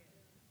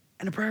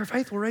 And the prayer of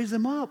faith will raise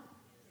them up.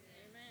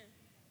 Amen.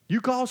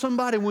 You call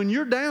somebody when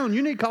you're down,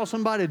 you need to call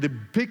somebody to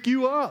pick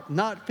you up,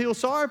 not feel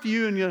sorry for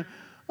you and you,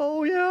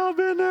 oh yeah, I've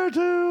been there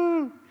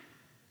too.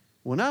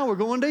 Well, now we're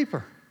going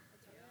deeper.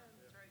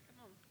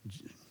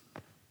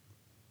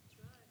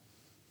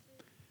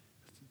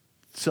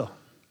 So,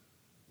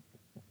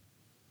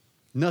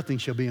 nothing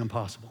shall be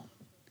impossible.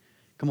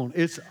 Come on,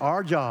 it's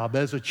our job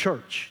as a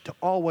church to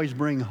always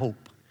bring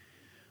hope.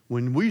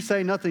 When we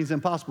say nothing's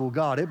impossible with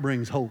God, it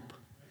brings hope.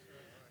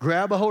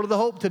 Grab a hold of the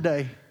hope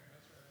today.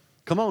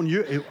 Come on,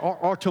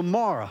 or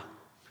tomorrow.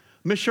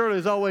 Miss Shirley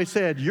has always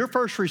said, your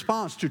first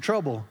response to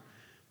trouble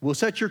will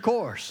set your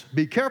course.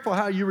 Be careful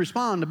how you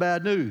respond to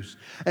bad news.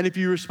 And if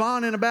you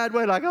respond in a bad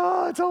way, like,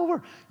 oh, it's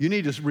over, you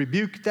need to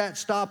rebuke that,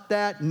 stop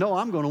that. No,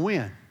 I'm going to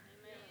win.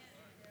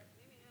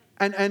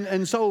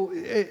 And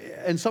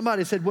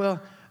somebody said,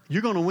 well,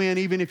 you're going to win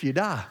even if you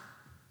die.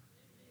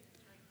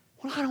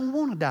 Well, I don't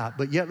want to die,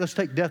 but yet let's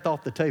take death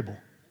off the table.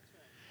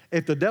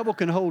 If the devil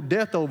can hold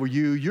death over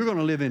you, you're going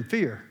to live in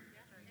fear.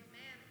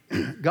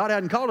 God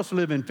hadn't called us to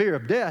live in fear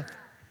of death.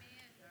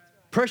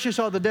 Precious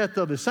are the death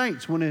of the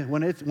saints.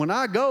 When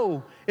I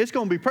go, it's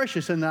going to be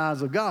precious in the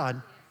eyes of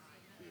God.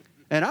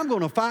 And I'm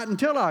going to fight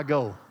until I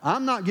go.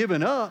 I'm not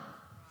giving up.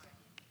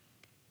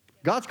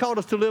 God's called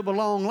us to live a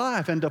long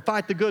life and to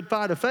fight the good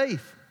fight of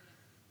faith.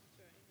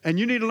 And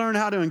you need to learn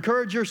how to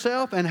encourage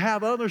yourself and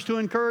have others to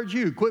encourage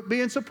you. Quit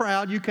being so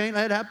proud you can't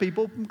have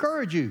people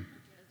encourage you.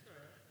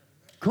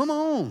 Come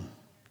on.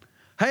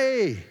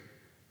 Hey,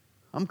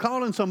 I'm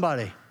calling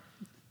somebody.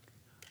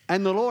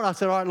 And the Lord, I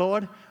said, all right,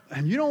 Lord.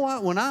 And you know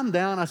what? When I'm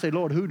down, I say,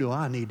 Lord, who do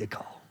I need to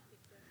call?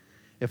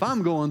 If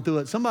I'm going through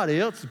it, somebody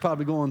else is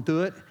probably going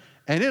through it,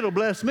 and it'll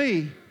bless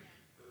me.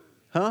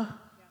 Huh?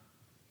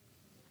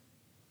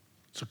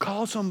 So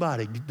call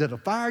somebody that'll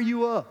fire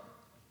you up.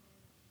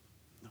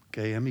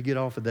 Okay, let me get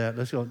off of that.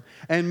 Let's go.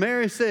 And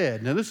Mary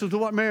said, now this is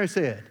what Mary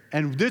said,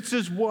 and this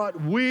is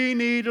what we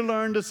need to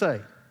learn to say.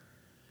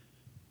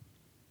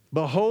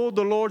 Behold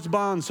the Lord's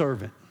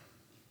bondservant,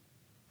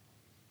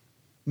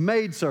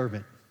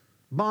 maidservant,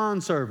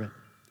 bondservant.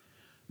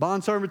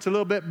 Bondservant's a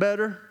little bit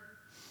better.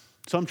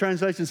 Some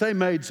translations say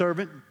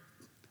maidservant,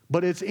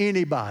 but it's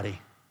anybody.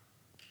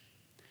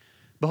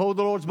 Behold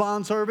the Lord's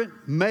bondservant,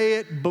 may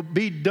it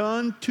be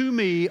done to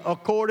me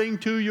according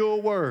to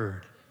your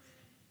word.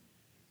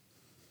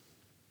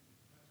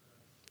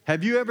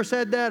 Have you ever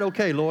said that?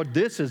 Okay, Lord,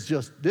 this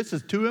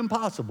is too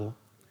impossible.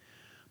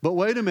 But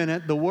wait a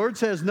minute, the word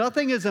says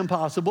nothing is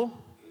impossible.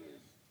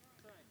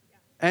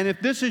 And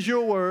if this is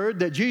your word,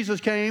 that Jesus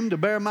came to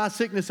bear my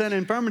sickness and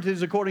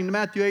infirmities according to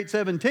Matthew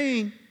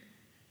 8:17,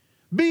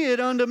 be it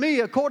unto me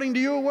according to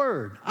your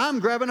word. I'm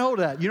grabbing hold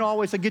of that. You know, I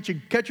always say, get your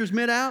catcher's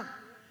mitt out.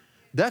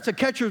 That's a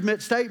catcher's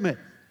mitt statement.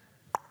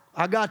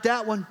 I got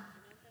that one.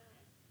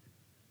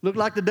 Looked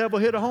like the devil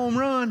hit a home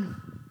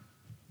run.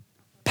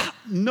 Pop,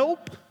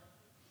 nope.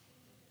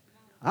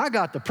 I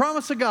got the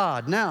promise of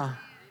God. Now,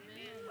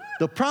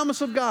 the promise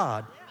of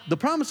God. The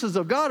promises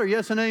of God are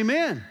yes and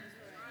amen.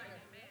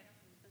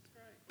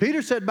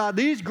 Peter said, by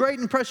these great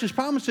and precious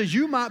promises,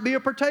 you might be a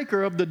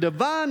partaker of the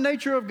divine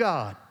nature of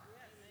God.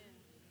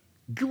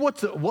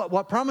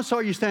 What promise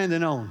are you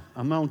standing on?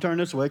 I'm going to turn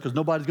this way because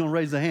nobody's going to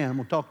raise their hand. I'm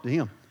going to talk to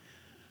him.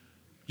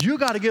 You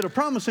got to get a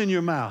promise in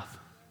your mouth.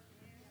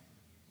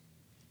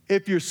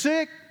 If you're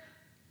sick,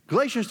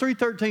 Galatians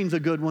 3:13 is a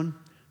good one.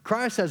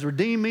 Christ has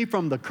redeemed me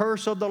from the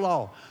curse of the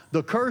law.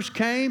 The curse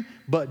came,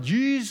 but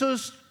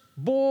Jesus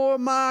bore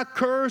my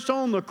curse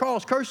on the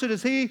cross. Cursed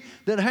is he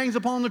that hangs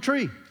upon the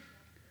tree.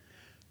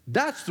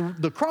 That's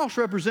the cross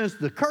represents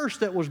the curse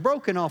that was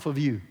broken off of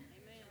you.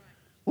 Amen.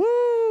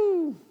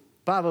 Woo!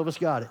 5 of us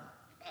got it.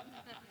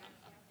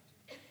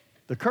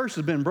 The curse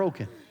has been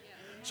broken.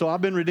 So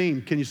I've been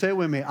redeemed. Can you say it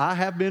with me? I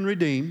have been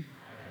redeemed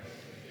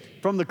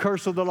from the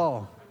curse of the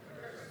law.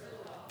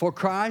 For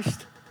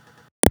Christ,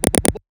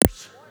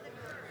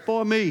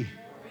 for me.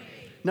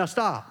 Now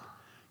stop.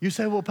 You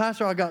say, well,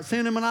 Pastor, I got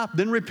sin in my life.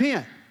 Then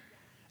repent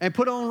and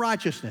put on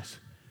righteousness.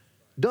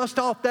 Dust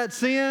off that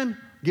sin.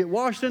 Get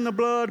washed in the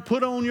blood,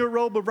 put on your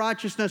robe of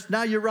righteousness.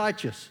 Now you're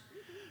righteous.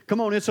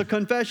 Come on, it's a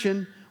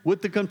confession.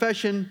 With the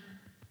confession,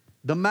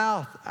 the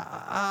mouth,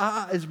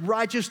 as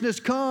righteousness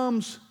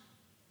comes.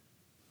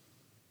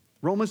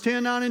 Romans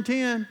 10:9 and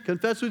 10,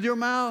 confess with your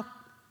mouth.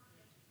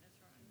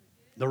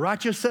 The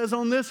righteous says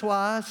on this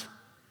wise,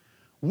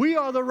 we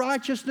are the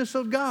righteousness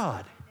of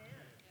God.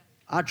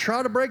 I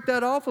try to break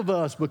that off of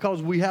us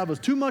because we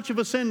have too much of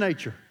a sin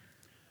nature.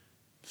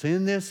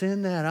 Sin this,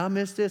 sin that. I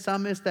miss this, I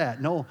miss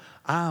that. No,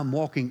 I'm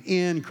walking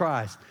in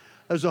Christ.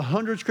 There's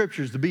 100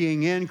 scriptures to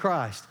being in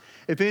Christ.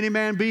 If any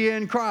man be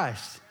in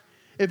Christ,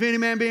 if any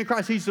man be in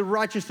Christ, he's the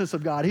righteousness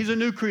of God. He's a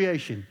new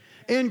creation.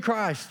 In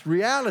Christ,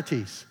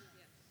 realities.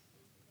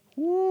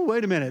 Ooh,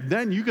 wait a minute.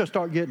 Then you got to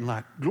start getting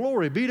like,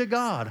 glory be to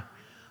God.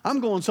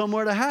 I'm going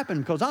somewhere to happen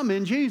because I'm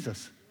in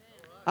Jesus.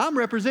 I'm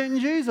representing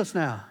Jesus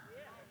now.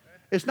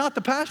 It's not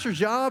the pastor's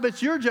job,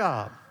 it's your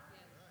job.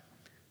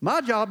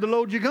 My job to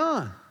load your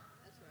gun.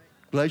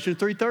 Galatians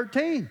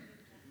 3:13.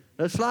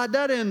 Let's slide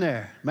that in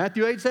there.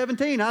 Matthew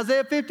 8:17.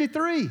 Isaiah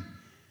 53.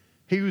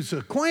 He was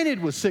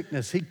acquainted with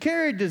sickness. He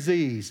carried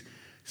disease,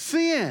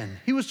 sin.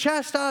 He was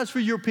chastised for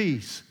your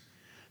peace.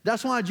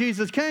 That's why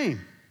Jesus came.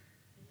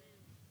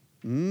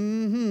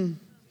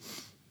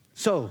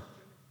 So,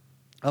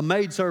 a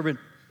maidservant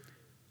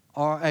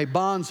or a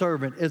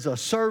bondservant is a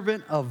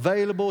servant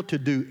available to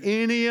do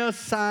any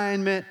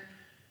assignment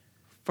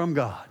from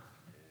God.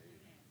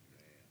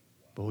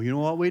 But you know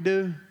what we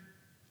do?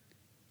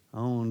 I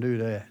don't want to do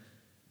that.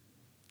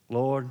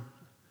 Lord,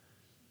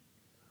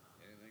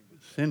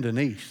 send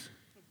Denise.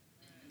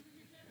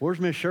 Where's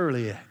Miss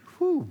Shirley at?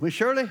 Whew, Miss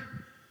Shirley?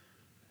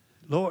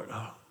 Lord,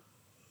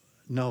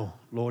 no,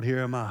 Lord,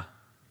 here am I.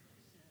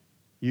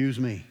 Use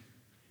me.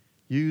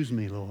 Use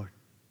me, Lord.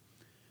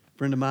 A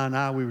friend of mine and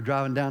I, we were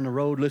driving down the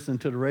road listening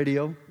to the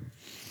radio,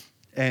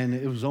 and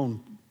it was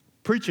on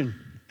preaching,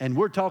 and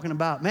we're talking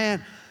about,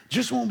 man,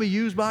 just want to be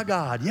used by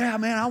God. Yeah,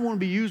 man, I want to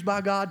be used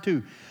by God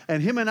too.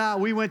 And him and I,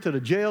 we went to the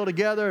jail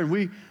together, and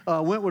we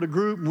went with a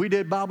group, and we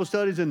did Bible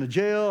studies in the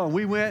jail, and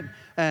we went,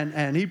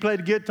 and he played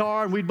the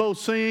guitar, and we'd both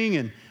sing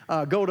and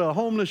go to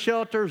homeless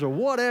shelters or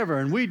whatever,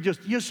 and we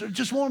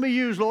just want to be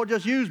used, Lord,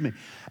 just use me.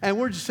 And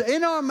we're just,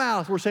 in our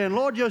mouth, we're saying,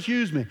 Lord, just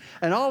use me.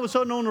 And all of a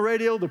sudden on the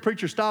radio, the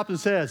preacher stops and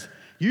says,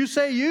 you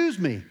say use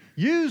me,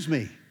 use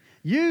me,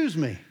 use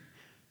me.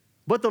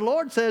 But the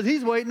Lord says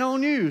he's waiting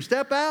on you.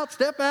 Step out,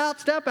 step out,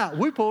 step out.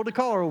 We pulled the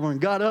car over and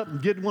got up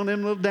and did one of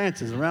them little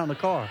dances around the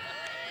car.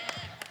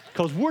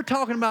 Because we're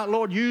talking about,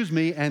 Lord, use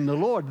me, and the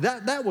Lord,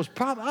 that was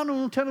probably, I don't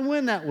know, tell him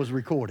when that was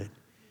recorded.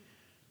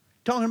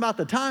 Talking about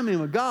the timing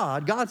of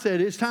God, God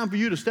said it's time for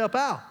you to step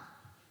out.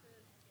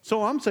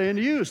 So I'm saying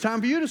to you, it's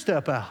time for you to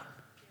step out.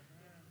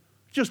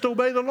 Just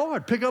obey the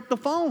Lord. Pick up the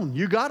phone.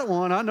 You got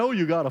one. I know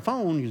you got a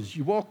phone because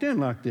you walked in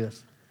like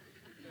this.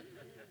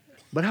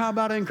 But how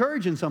about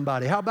encouraging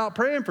somebody? How about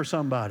praying for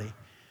somebody?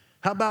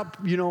 How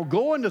about,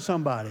 going to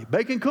somebody,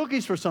 baking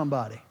cookies for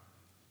somebody,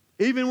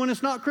 even when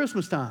it's not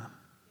Christmas time?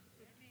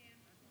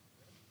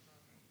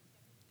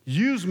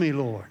 Use me,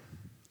 Lord.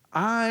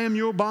 I am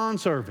your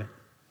bondservant.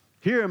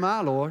 Here am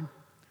I, Lord.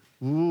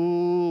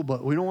 Ooh,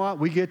 but you know what?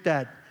 We get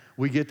that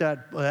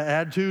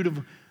attitude of,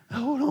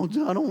 oh,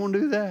 I don't want to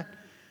do that.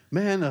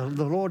 Man,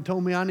 the Lord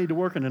told me I need to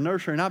work in the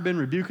nursery, and I've been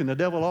rebuking the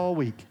devil all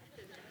week.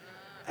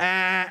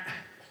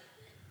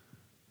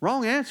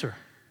 Wrong answer.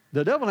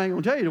 The devil ain't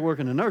going to tell you to work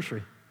in the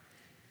nursery.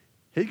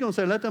 He's going to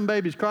say, let them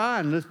babies cry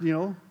and,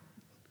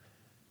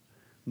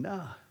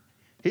 No,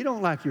 he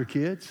don't like your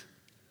kids.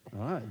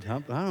 All right, I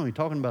don't even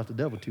talking about the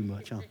devil too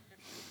much, huh?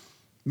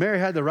 Mary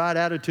had the right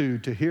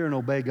attitude to hear and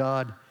obey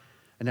God,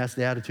 and that's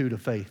the attitude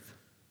of faith.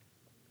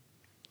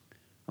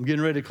 I'm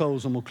getting ready to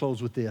close, and we'll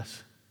close with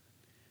this.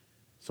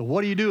 So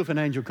what do you do if an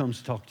angel comes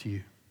to talk to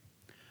you?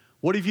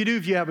 What do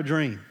you have a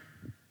dream?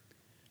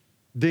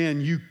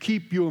 Then you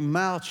keep your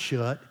mouth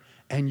shut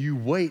and you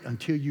wait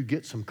until you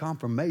get some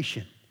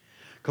confirmation.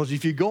 Because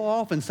if you go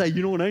off and say,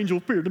 an angel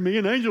appeared to me,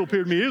 an angel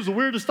appeared to me, it was the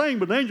weirdest thing,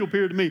 but an angel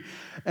appeared to me,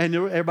 and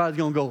everybody's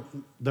going to go,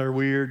 they're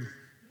weird.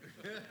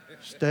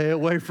 Stay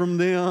away from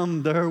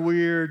them, they're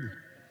weird.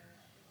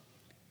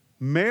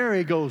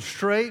 Mary goes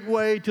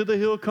straightway to the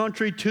hill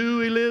country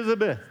to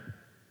Elizabeth.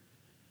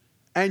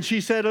 And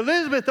she said,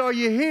 Elizabeth, are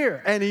you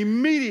here? And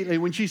immediately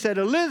when she said,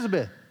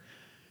 Elizabeth,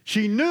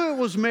 she knew it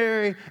was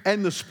Mary,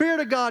 and the Spirit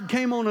of God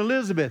came on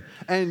Elizabeth,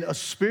 and a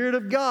Spirit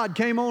of God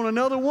came on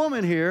another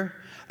woman here,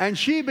 and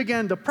she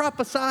began to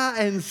prophesy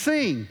and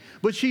sing.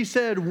 But she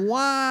said,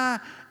 why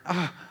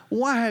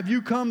have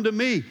you come to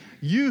me?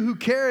 You who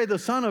carry the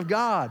Son of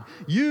God,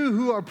 you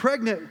who are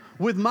pregnant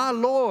with my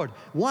Lord,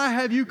 why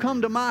have you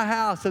come to my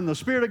house? And the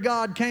Spirit of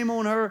God came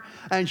on her,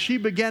 and she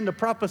began to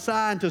prophesy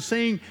and to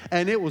sing,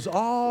 and it was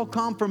all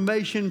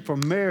confirmation for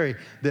Mary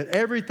that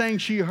everything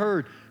she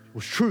heard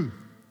was true.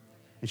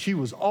 And she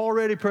was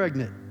already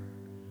pregnant.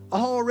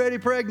 Already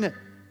pregnant.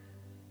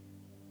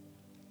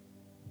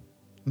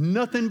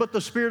 Nothing but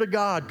the Spirit of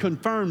God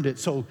confirmed it.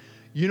 So,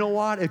 you know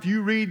what? If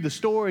you read the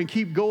story and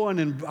keep going,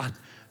 and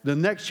the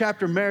next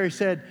chapter, Mary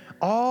said,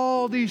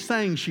 all these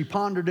things she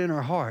pondered in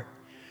her heart.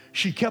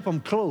 She kept them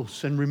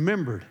close and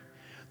remembered.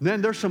 And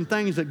then there's some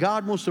things that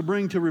God wants to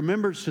bring to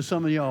remembrance to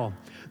some of y'all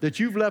that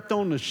you've left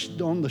on the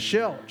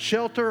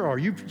shelter, or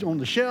you've on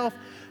the shelf.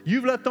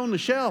 You've left on the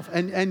shelf,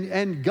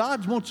 and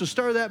God wants to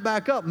stir that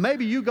back up.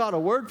 Maybe you got a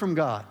word from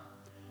God.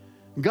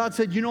 God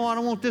said, I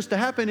don't want this to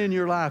happen in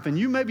your life,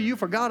 and maybe you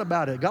forgot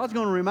about it. God's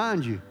going to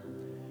remind you.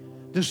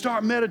 Then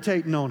start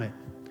meditating on it.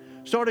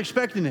 Start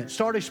expecting it.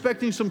 Start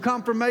expecting some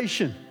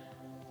confirmation.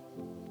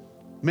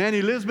 Man,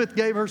 Elizabeth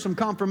gave her some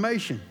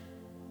confirmation.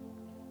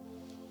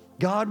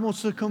 God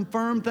wants to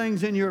confirm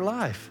things in your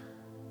life.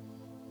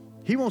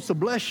 He wants to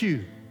bless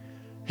you.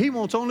 He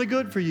wants only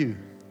good for you.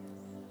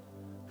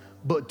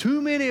 But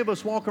too many of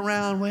us walk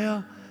around,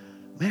 well,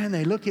 man,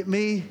 they look at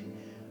me,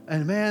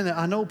 and man,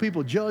 I know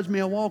people judge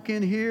me. I walk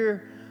in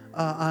here.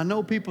 I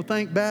know people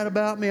think bad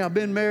about me. I've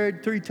been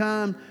married 3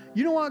 times.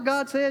 You know what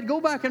God said?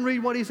 Go back and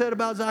read what he said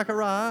about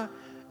Zechariah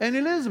and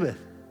Elizabeth.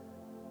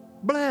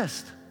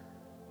 Blessed,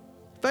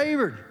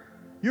 favored.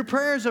 Your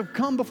prayers have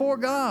come before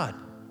God.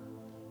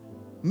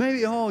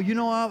 Maybe,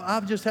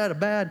 I've just had a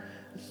bad,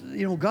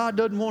 God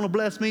doesn't want to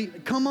bless me.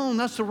 Come on,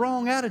 that's the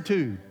wrong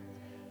attitude.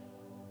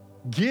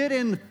 Get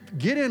in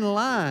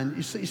line.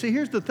 You see,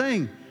 here's the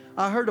thing.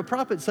 I heard a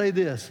prophet say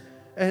this,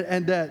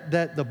 and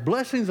that the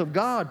blessings of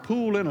God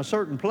pool in a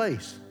certain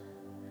place.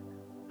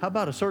 How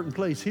about a certain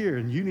place here,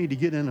 and you need to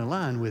get in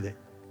line with it?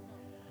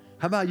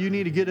 How about you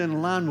need to get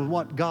in line with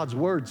what God's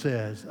Word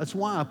says? That's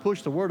why I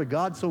push the Word of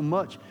God so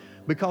much,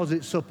 because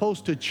it's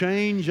supposed to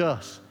change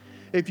us.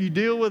 If you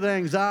deal with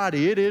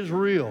anxiety, it is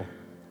real.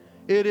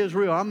 It is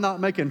real. I'm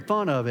not making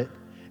fun of it.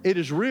 It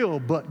is real,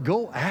 but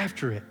go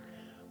after it.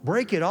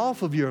 Break it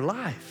off of your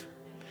life.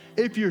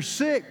 If you're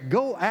sick,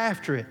 go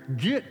after it.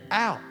 Get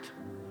out.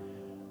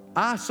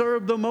 I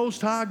serve the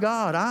Most High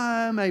God.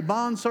 I am a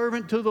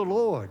bondservant to the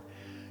Lord.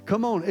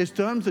 Come on, it's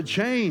time to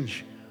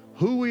change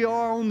who we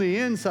are on the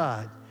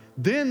inside.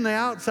 Then the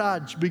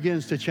outside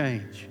begins to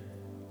change.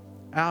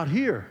 Out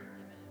here,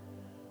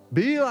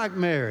 be like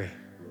Mary.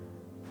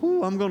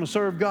 Whew, I'm going to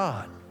serve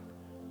God.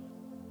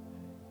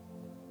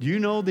 Do you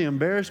know the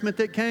embarrassment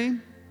that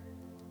came?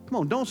 Come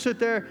on, don't sit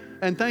there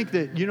and think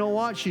that, you know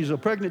what, she's a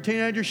pregnant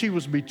teenager. She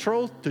was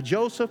betrothed to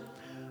Joseph.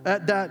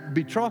 At that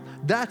betrothal,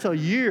 that's a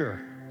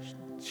year.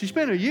 She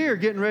spent a year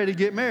getting ready to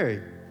get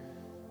married.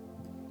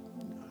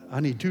 I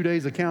need 2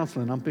 days of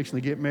counseling. I'm fixing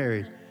to get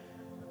married.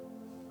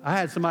 I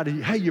had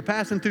somebody, hey, you're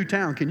passing through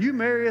town. Can you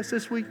marry us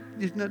this week,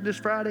 this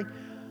Friday?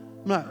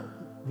 I'm like,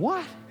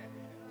 what?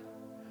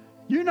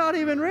 You're not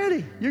even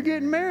ready. You're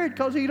getting married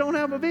because you don't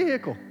have a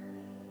vehicle.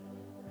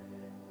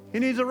 He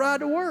needs a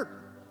ride to work.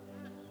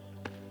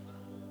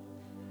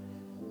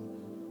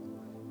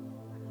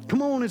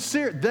 Come on, it's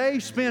serious. They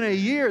spent a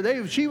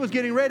year. She was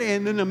getting ready,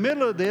 and in the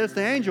middle of this,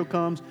 the angel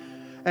comes,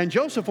 and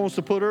Joseph wants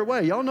to put her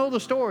away. Y'all know the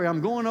story.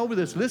 I'm going over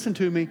this. Listen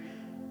to me.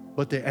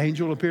 But the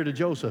angel appeared to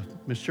Joseph.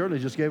 Miss Shirley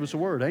just gave us a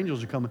word.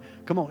 Angels are coming.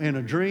 Come on, in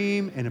a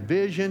dream, in a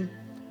vision.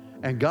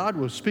 And God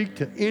will speak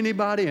to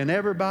anybody and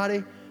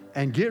everybody.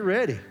 And get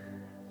ready.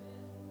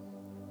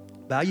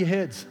 Bow your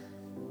heads.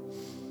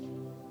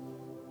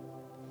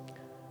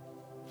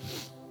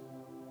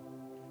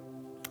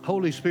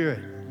 Holy Spirit,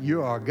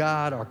 you're our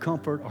guide, our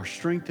comfort, our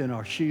strength, and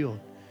our shield.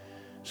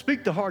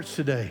 Speak to hearts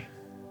today.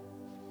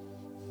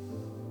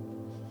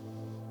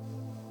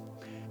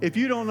 If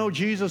you don't know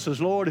Jesus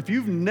as Lord, if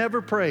you've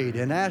never prayed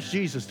and asked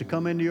Jesus to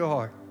come into your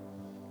heart,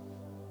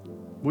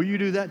 will you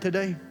do that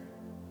today? You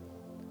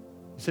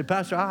say,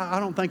 Pastor,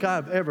 I don't think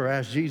I've ever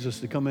asked Jesus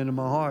to come into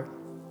my heart.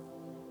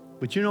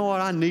 But you know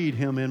what? I need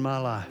him in my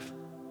life.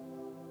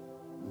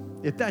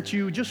 If that's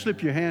you, just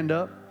slip your hand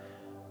up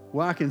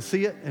where I can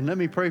see it, and let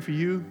me pray for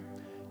you.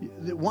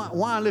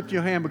 Why lift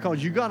your hand?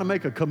 Because you got to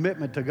make a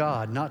commitment to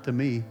God, not to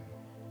me.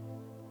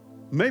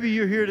 Maybe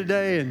you're here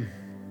today and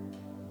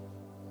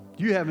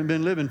you haven't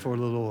been living for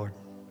the Lord.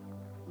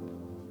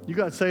 You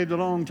got saved a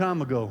long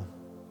time ago.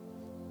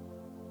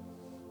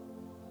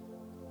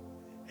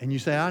 And you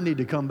say, I need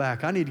to come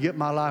back. I need to get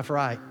my life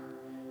right.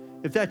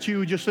 If that's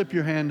you, just slip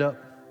your hand up.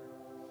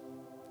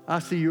 I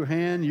see your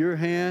hand, your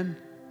hand.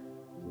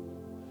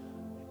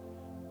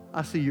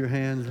 I see your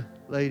hands,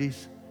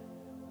 ladies.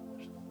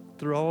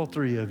 Through all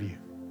three of you.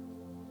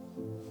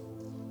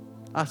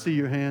 I see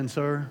your hand,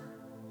 sir.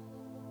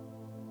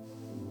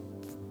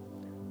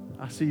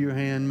 I see your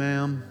hand,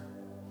 ma'am.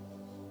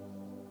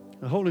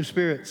 The Holy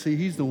Spirit, see,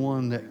 he's the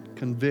one that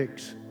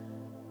convicts.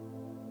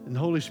 And the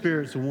Holy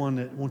Spirit's the one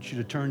that wants you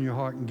to turn your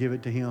heart and give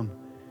it to him.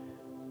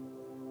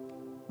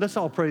 Let's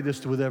all pray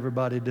this with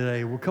everybody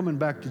today. We're coming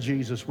back to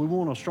Jesus. We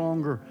want a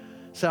stronger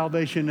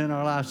salvation in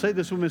our lives. Say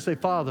this with me. Say,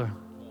 Father,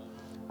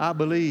 I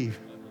believe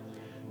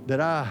that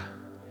I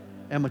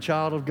am a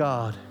child of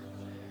God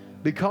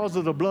because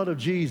of the blood of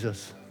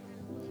Jesus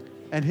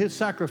and his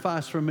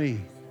sacrifice for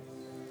me.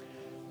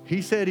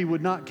 He said he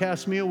would not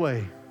cast me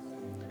away,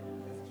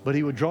 but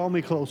he would draw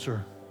me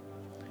closer.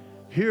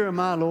 Here am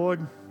I,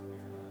 Lord.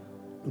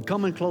 I'm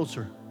coming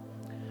closer.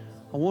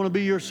 I want to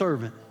be your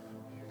servant.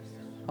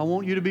 I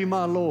want you to be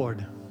my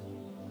Lord.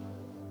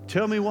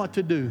 Tell me what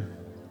to do.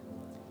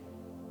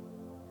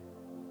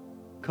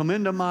 Come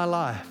into my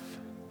life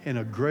in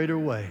a greater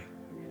way.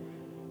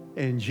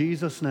 In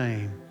Jesus'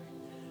 name,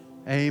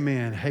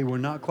 amen. Hey, we're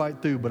not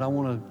quite through, but I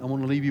want to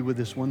leave you with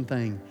this one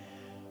thing.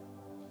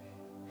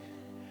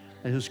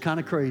 And it's kind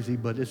of crazy,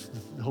 but it's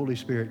the Holy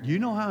Spirit. You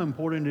know how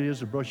important it is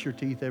to brush your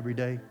teeth every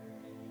day?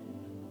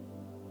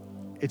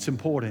 It's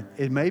important.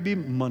 It may be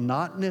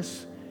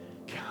monotonous.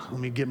 Let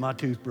me get my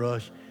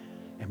toothbrush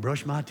and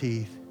brush my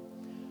teeth.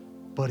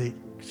 But it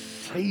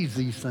saves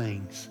these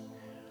things.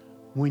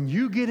 When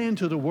you get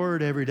into the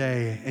Word every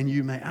day, and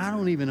you may, I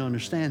don't even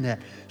understand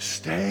that.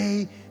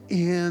 Stay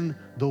in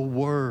the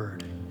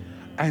Word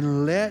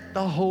and let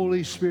the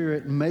Holy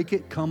Spirit make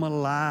it come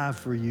alive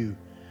for you.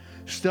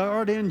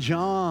 Start in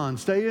John,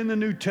 stay in the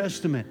New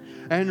Testament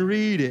and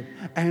read it,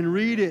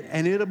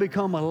 and it'll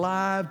become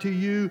alive to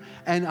you.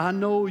 And I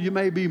know you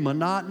may be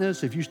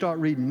monotonous if you start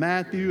reading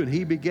Matthew, and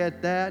he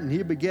beget that, and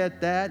he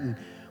beget that,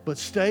 but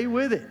stay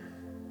with it.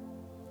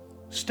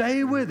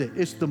 Stay with it.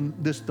 It's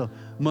the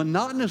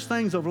monotonous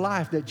things of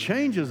life that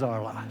changes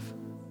our life.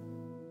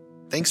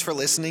 Thanks for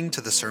listening to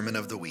the Sermon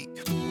of the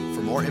Week.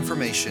 For more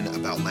information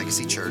about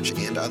Legacy Church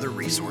and other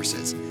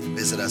resources,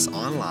 visit us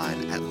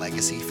online at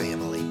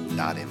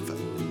legacyfamily.info.